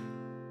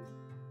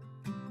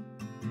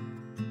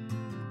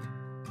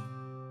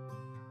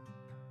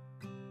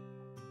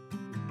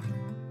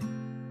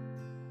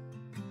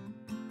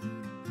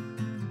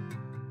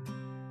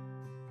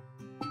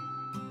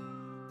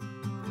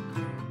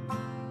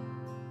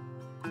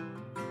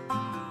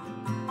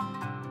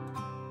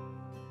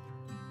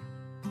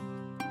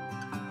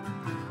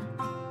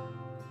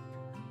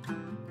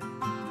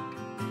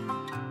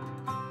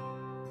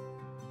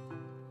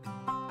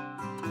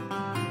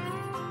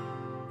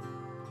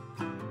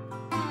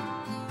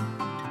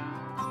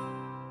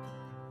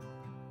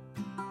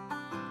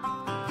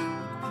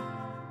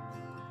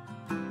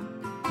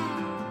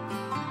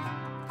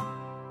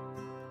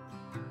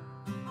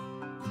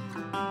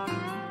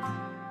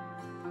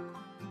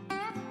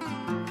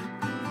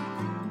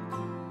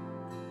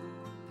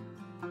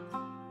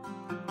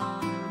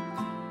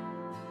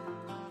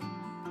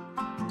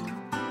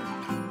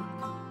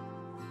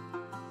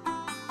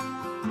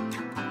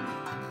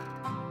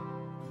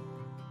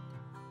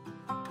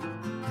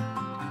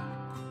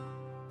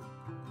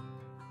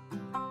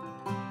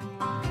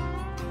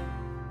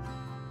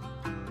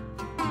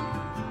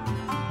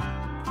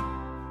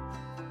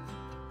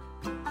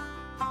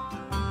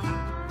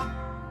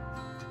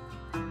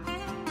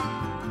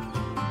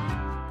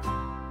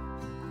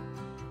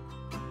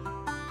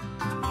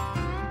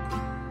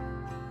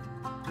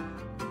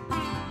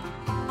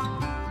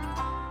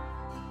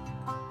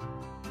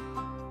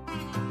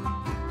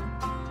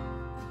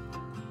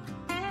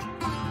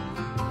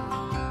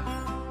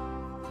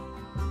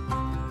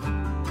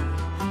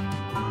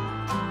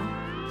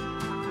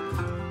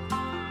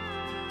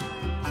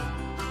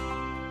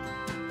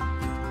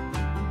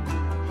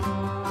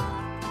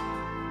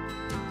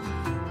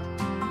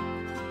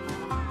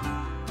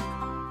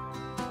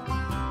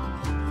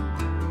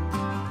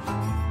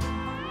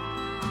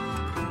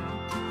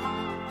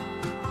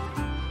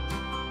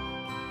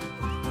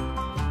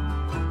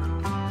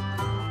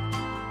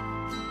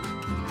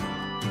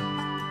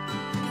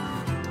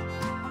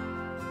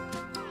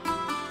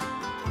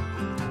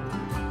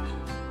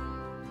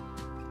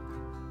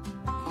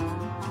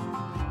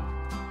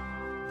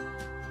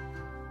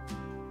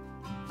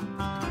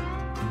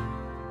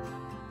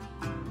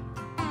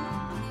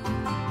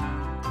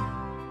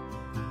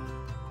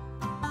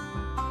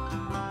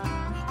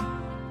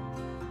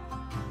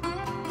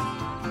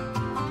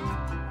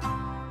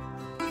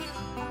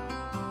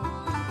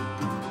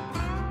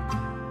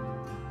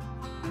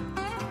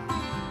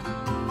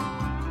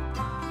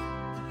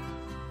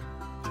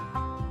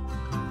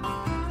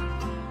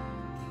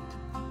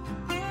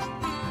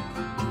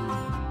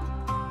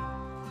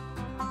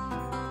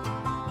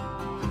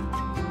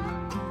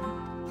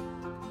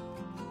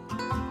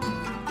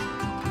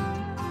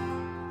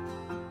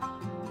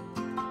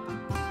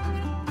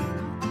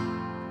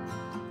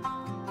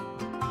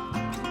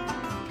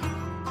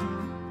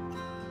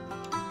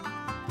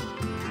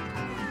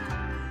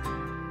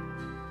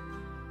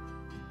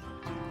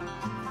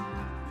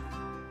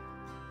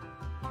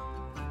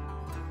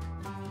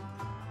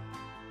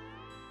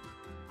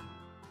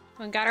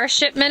 We got our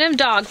shipment of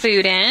dog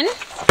food in.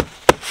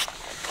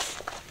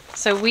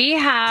 So we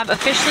have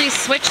officially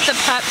switched the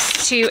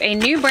pups to a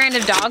new brand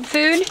of dog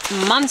food,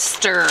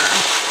 Munster.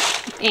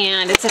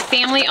 And it's a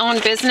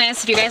family-owned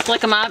business. If you guys look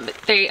them up,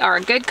 they are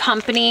a good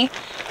company.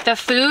 The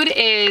food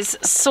is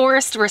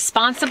sourced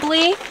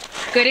responsibly,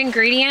 good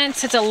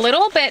ingredients. It's a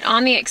little bit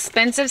on the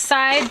expensive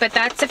side, but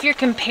that's if you're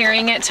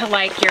comparing it to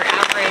like your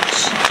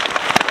average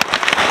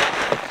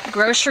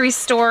grocery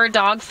store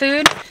dog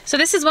food. So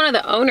this is one of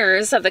the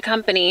owners of the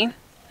company.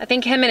 I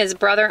think him and his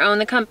brother own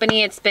the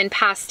company. It's been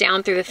passed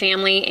down through the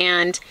family,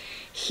 and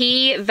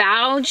he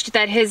vouched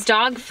that his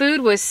dog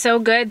food was so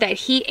good that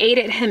he ate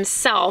it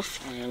himself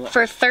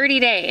for 30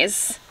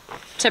 days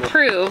to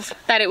prove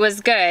that it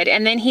was good.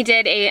 And then he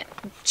did a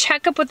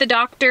checkup with the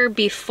doctor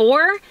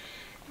before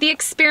the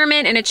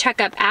experiment and a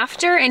checkup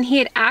after, and he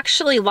had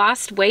actually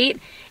lost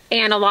weight,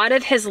 and a lot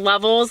of his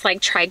levels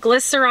like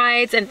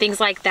triglycerides and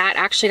things like that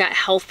actually got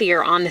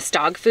healthier on this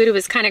dog food. It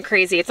was kind of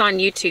crazy. It's on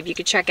YouTube. You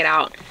could check it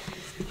out.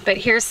 But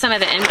here's some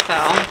of the info.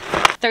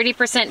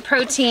 30%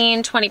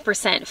 protein,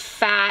 20%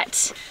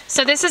 fat.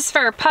 So this is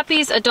for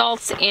puppies,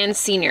 adults, and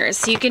seniors.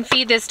 So you can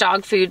feed this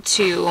dog food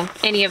to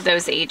any of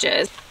those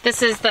ages.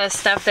 This is the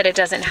stuff that it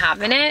doesn't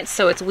have in it.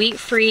 So it's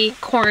wheat-free,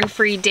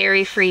 corn-free,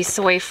 dairy-free,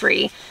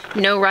 soy-free,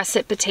 no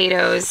russet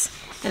potatoes.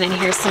 And then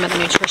here's some of the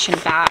nutrition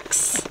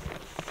facts.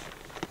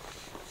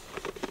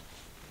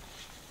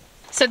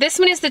 So this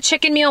one is the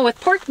chicken meal with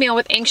pork meal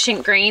with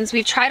ancient grains.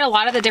 We've tried a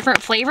lot of the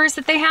different flavors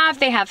that they have.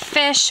 They have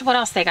fish. What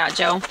else they got,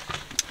 Joe?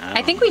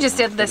 I think we just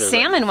did the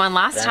salmon one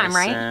last time,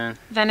 right?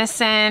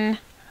 Venison.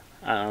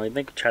 I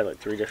think we tried like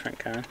 3 different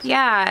kinds.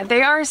 Yeah,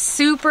 they are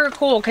super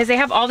cool because they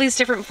have all these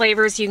different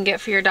flavors you can get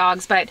for your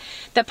dogs, but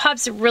the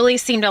pups really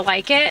seem to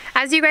like it.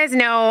 As you guys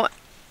know,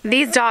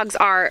 these dogs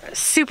are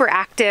super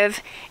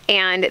active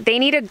and they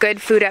need a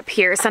good food up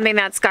here, something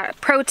that's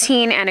got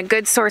protein and a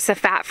good source of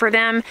fat for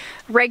them.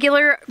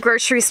 Regular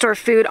grocery store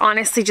food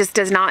honestly just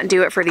does not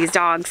do it for these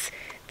dogs.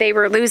 They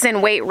were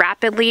losing weight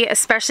rapidly,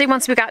 especially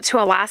once we got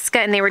to Alaska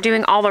and they were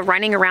doing all the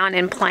running around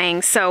and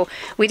playing. So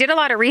we did a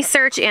lot of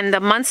research, and the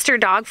Munster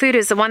dog food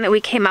is the one that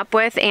we came up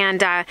with,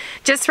 and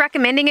just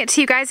recommending it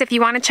to you guys. If you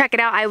want to check it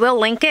out, I will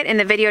link it in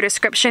the video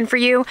description for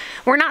you.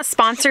 We're not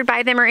sponsored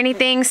by them or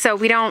anything, so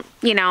we don't,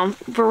 you know,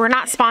 we're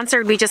not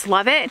sponsored. We just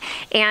love it,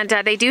 and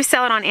they do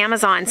sell it on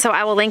Amazon, so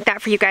I will link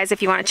that for you guys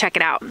if you want to check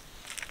it out.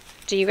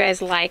 Do you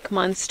guys like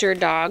Munster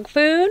dog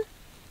food?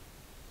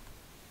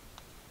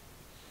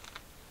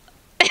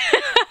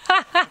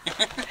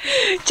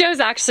 Joe's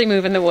actually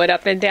moving the wood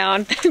up and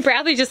down.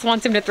 Bradley just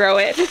wants him to throw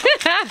it.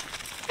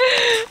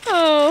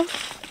 Oh,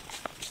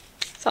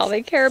 that's all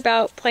they care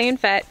about, playing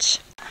fetch.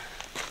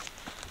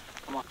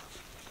 Come on.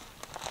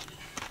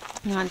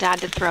 You want Dad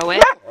to throw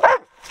it?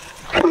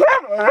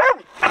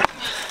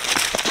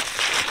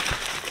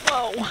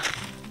 Whoa.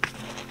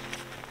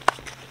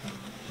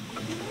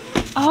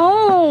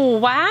 Oh,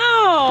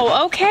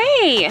 wow.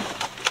 Okay.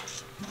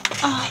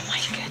 Oh my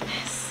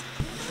goodness.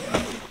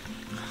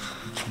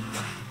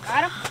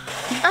 Got him?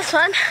 That's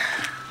fun.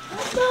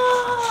 Let's go!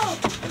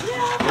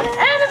 Yeah,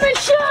 animal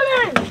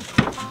children!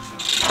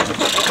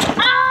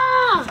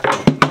 Ah!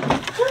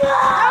 Come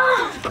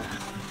on!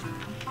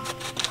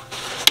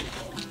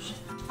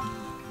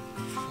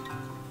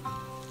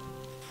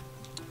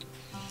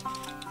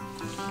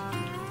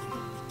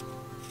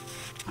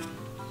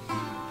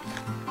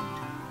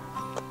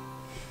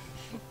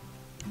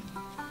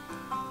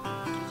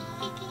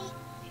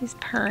 He's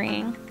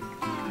purring.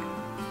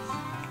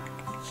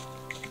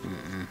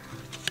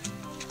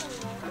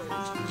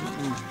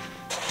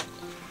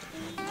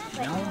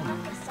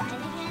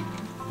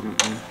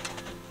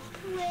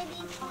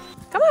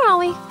 Come on,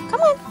 Ollie. Come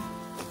on.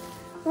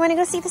 You want to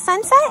go see the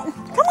sunset?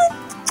 Come on.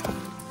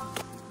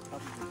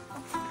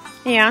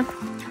 Yeah.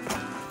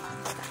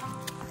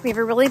 We have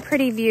a really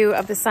pretty view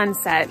of the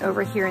sunset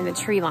over here in the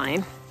tree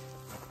line.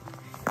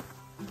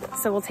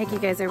 So we'll take you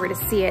guys over to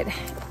see it.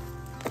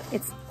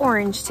 It's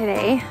orange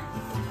today.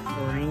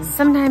 Orange.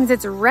 Sometimes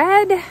it's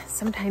red,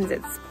 sometimes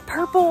it's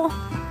purple.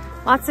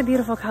 Lots of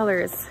beautiful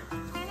colors.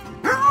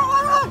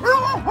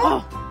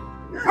 Oh.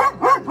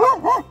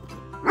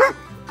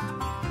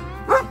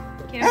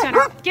 Get him,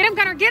 Gunner. Get him,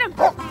 Gunner. Get him.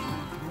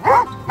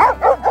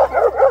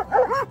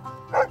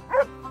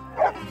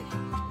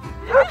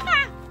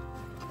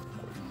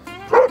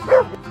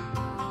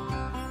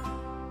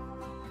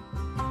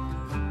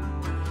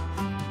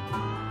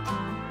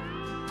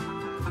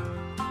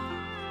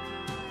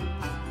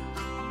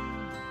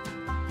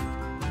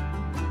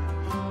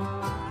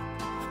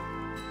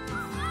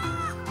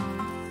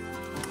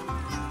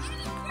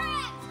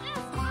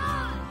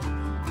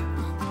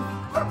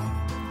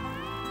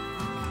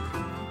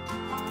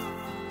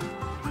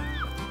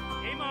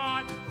 Game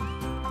on.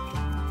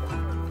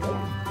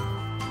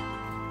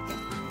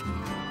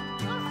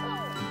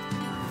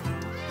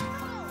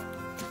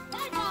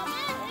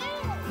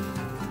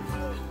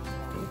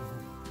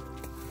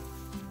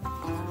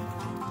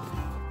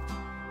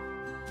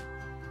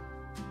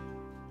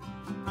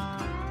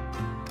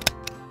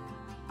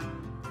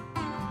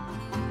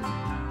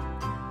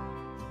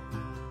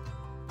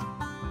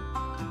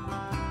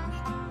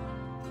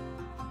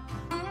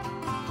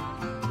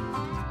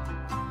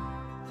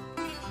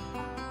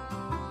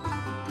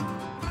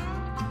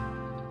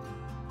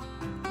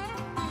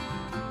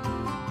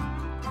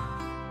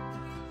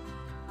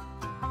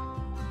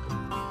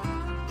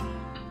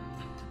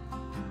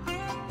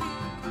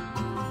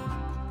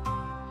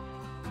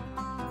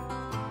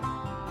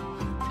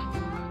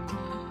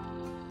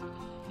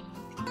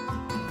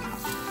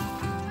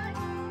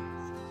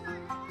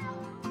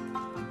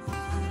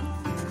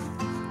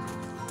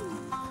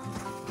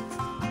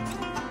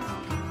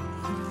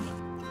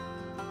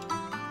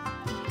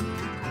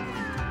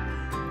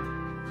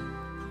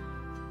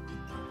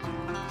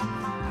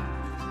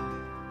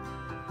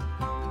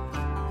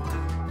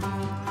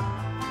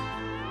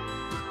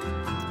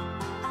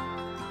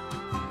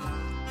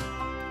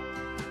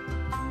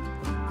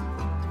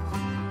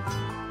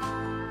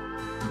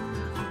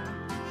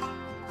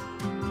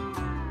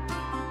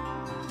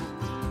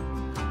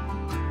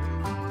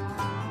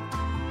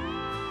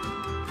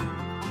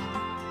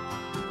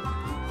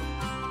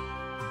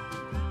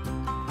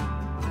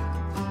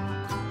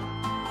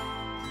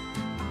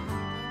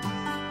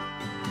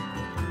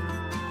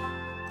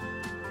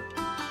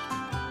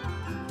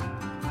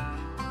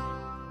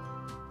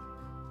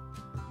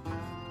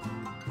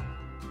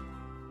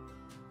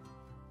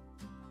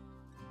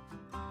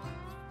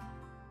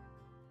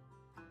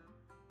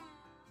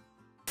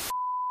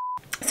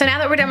 So now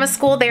that we're done with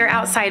school, they're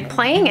outside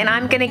playing, and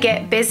I'm gonna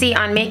get busy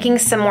on making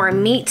some more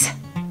meat.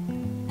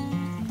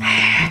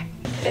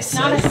 It's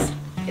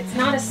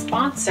not a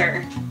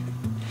sponsor.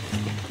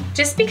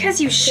 Just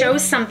because you show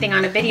something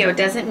on a video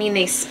doesn't mean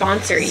they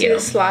sponsor you. See the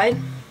slide?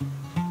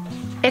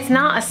 It's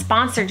not a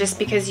sponsor just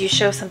because you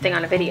show something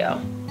on a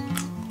video.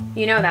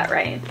 You know that,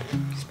 right?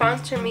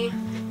 Sponsor me.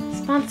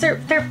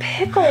 Sponsor, they're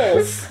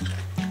pickles.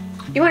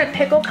 You want a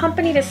pickle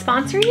company to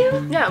sponsor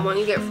you? Yeah, when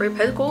you get free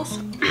pickles.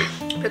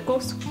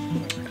 Pickles.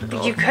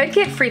 You could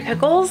get free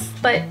pickles,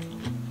 but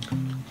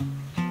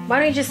why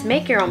don't you just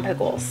make your own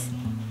pickles?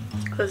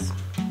 Because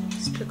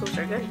these pickles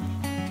are good.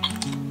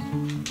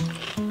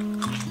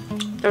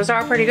 Those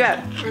are pretty good.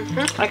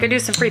 I could do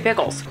some free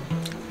pickles.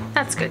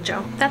 That's good,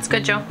 Joe. That's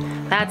good, Joe.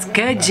 That's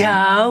good,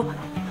 Joe.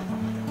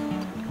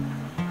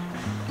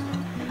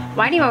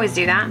 Why do you always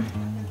do that?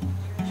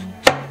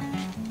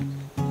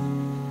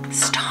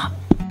 Stop.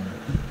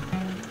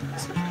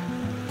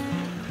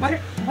 What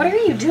are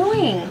you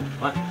doing?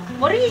 What?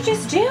 What did you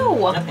just do?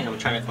 Nothing. I'm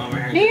trying to come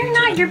over here. No, you're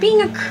not. You're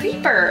being a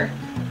creeper.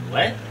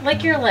 What?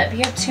 Lick your lip. You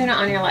have tuna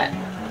on your lip.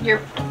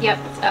 Yep,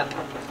 it's up.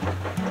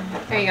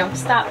 There you go.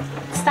 Stop.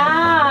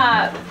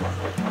 Stop.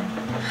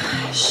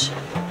 Shh.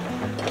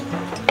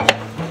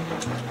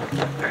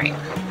 All right.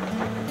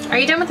 Are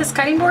you done with this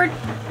cutting board?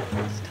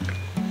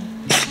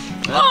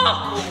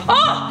 Oh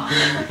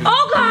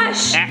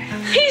gosh!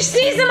 He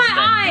sneezed in my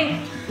eye.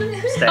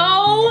 Stay.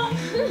 Oh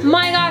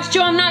my gosh,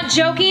 Joe, I'm not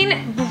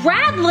joking.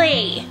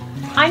 Bradley,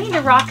 I need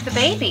to rock the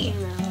baby.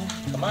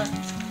 Come on.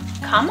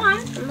 Come on.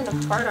 I'm gonna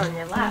fart on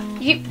your lap.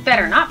 You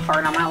better not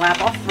fart on my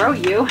lap. I'll throw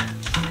you.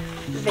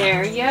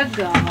 There you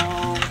go.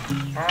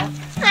 Shut up!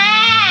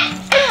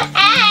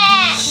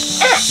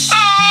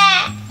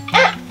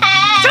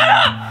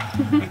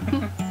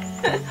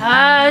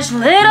 Hush,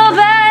 little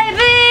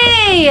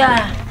baby.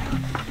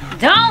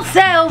 Don't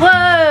say a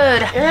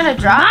word. You're gonna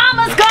drop.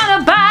 Mama's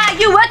gonna buy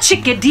you a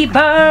chickadee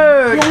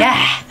bird.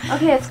 Yeah.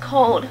 Okay, it's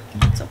cold.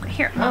 It's okay.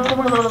 Here.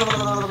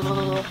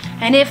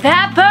 And if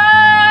that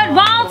bird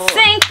won't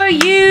sing for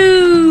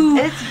you,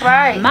 It's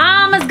bright.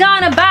 Mama's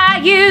gonna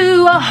buy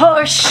you a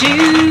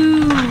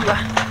horseshoe.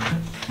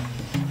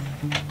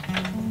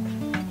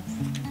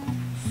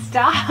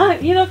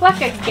 Stop. You look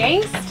like a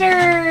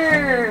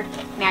gangster.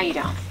 Now you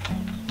don't.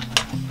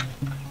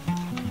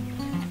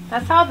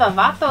 That's how the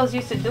vatos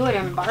used to do it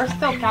in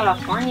Barstow,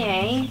 California,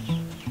 eh?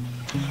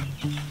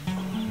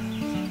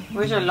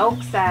 Where's your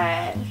lokes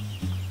at?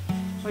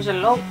 Where's your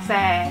lokes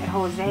at,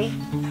 Jose?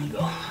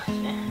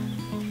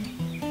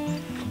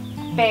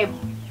 Babe.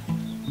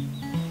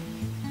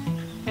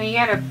 No, they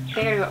gotta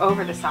go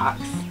over the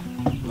socks.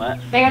 What?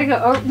 They gotta go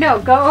over, no,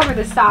 go over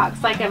the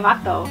socks like a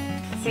vato.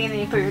 See, and then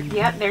you put your,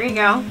 yep, there you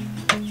go.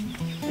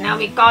 Now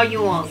we call you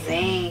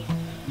Jose. You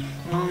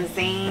know what I'm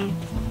saying?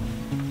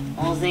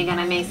 Jose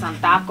gonna make some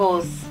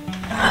tacos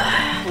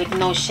with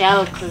no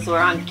shell because we're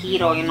on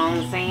keto, you know what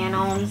I'm saying,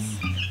 Holmes?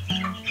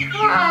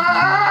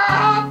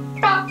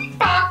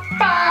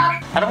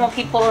 I don't want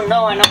people to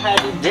know I know how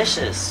to do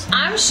dishes.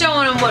 I'm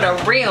showing them what a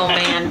real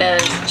man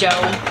does, Joe.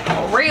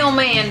 A real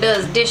man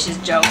does dishes,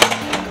 Joe.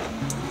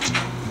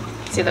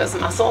 See those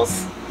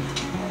muscles?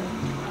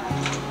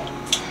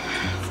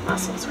 Those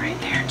muscles right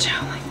there,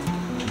 Joe.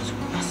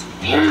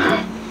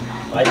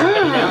 Why did you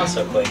cut it down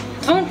so quick?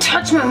 Don't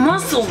touch my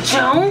muscle,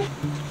 Joe.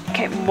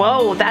 Okay,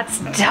 whoa, that's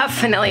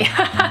definitely,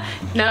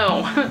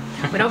 no,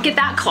 we don't get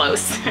that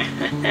close.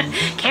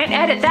 Can't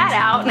edit that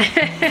out.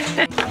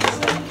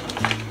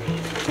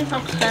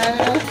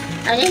 Okay.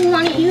 I didn't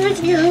want to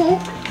use you.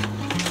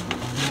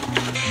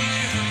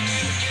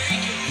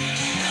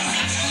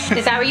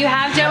 Is that what you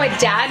have, Joe? A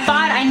dad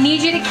bod? I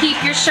need you to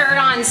keep your shirt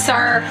on,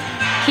 sir.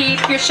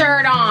 Keep your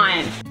shirt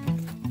on.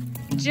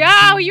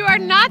 Joe, you are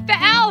not the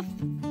elf.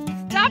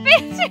 Stop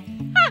it.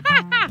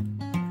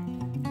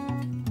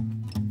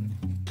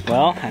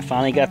 Well, I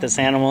finally got this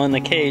animal in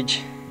the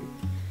cage.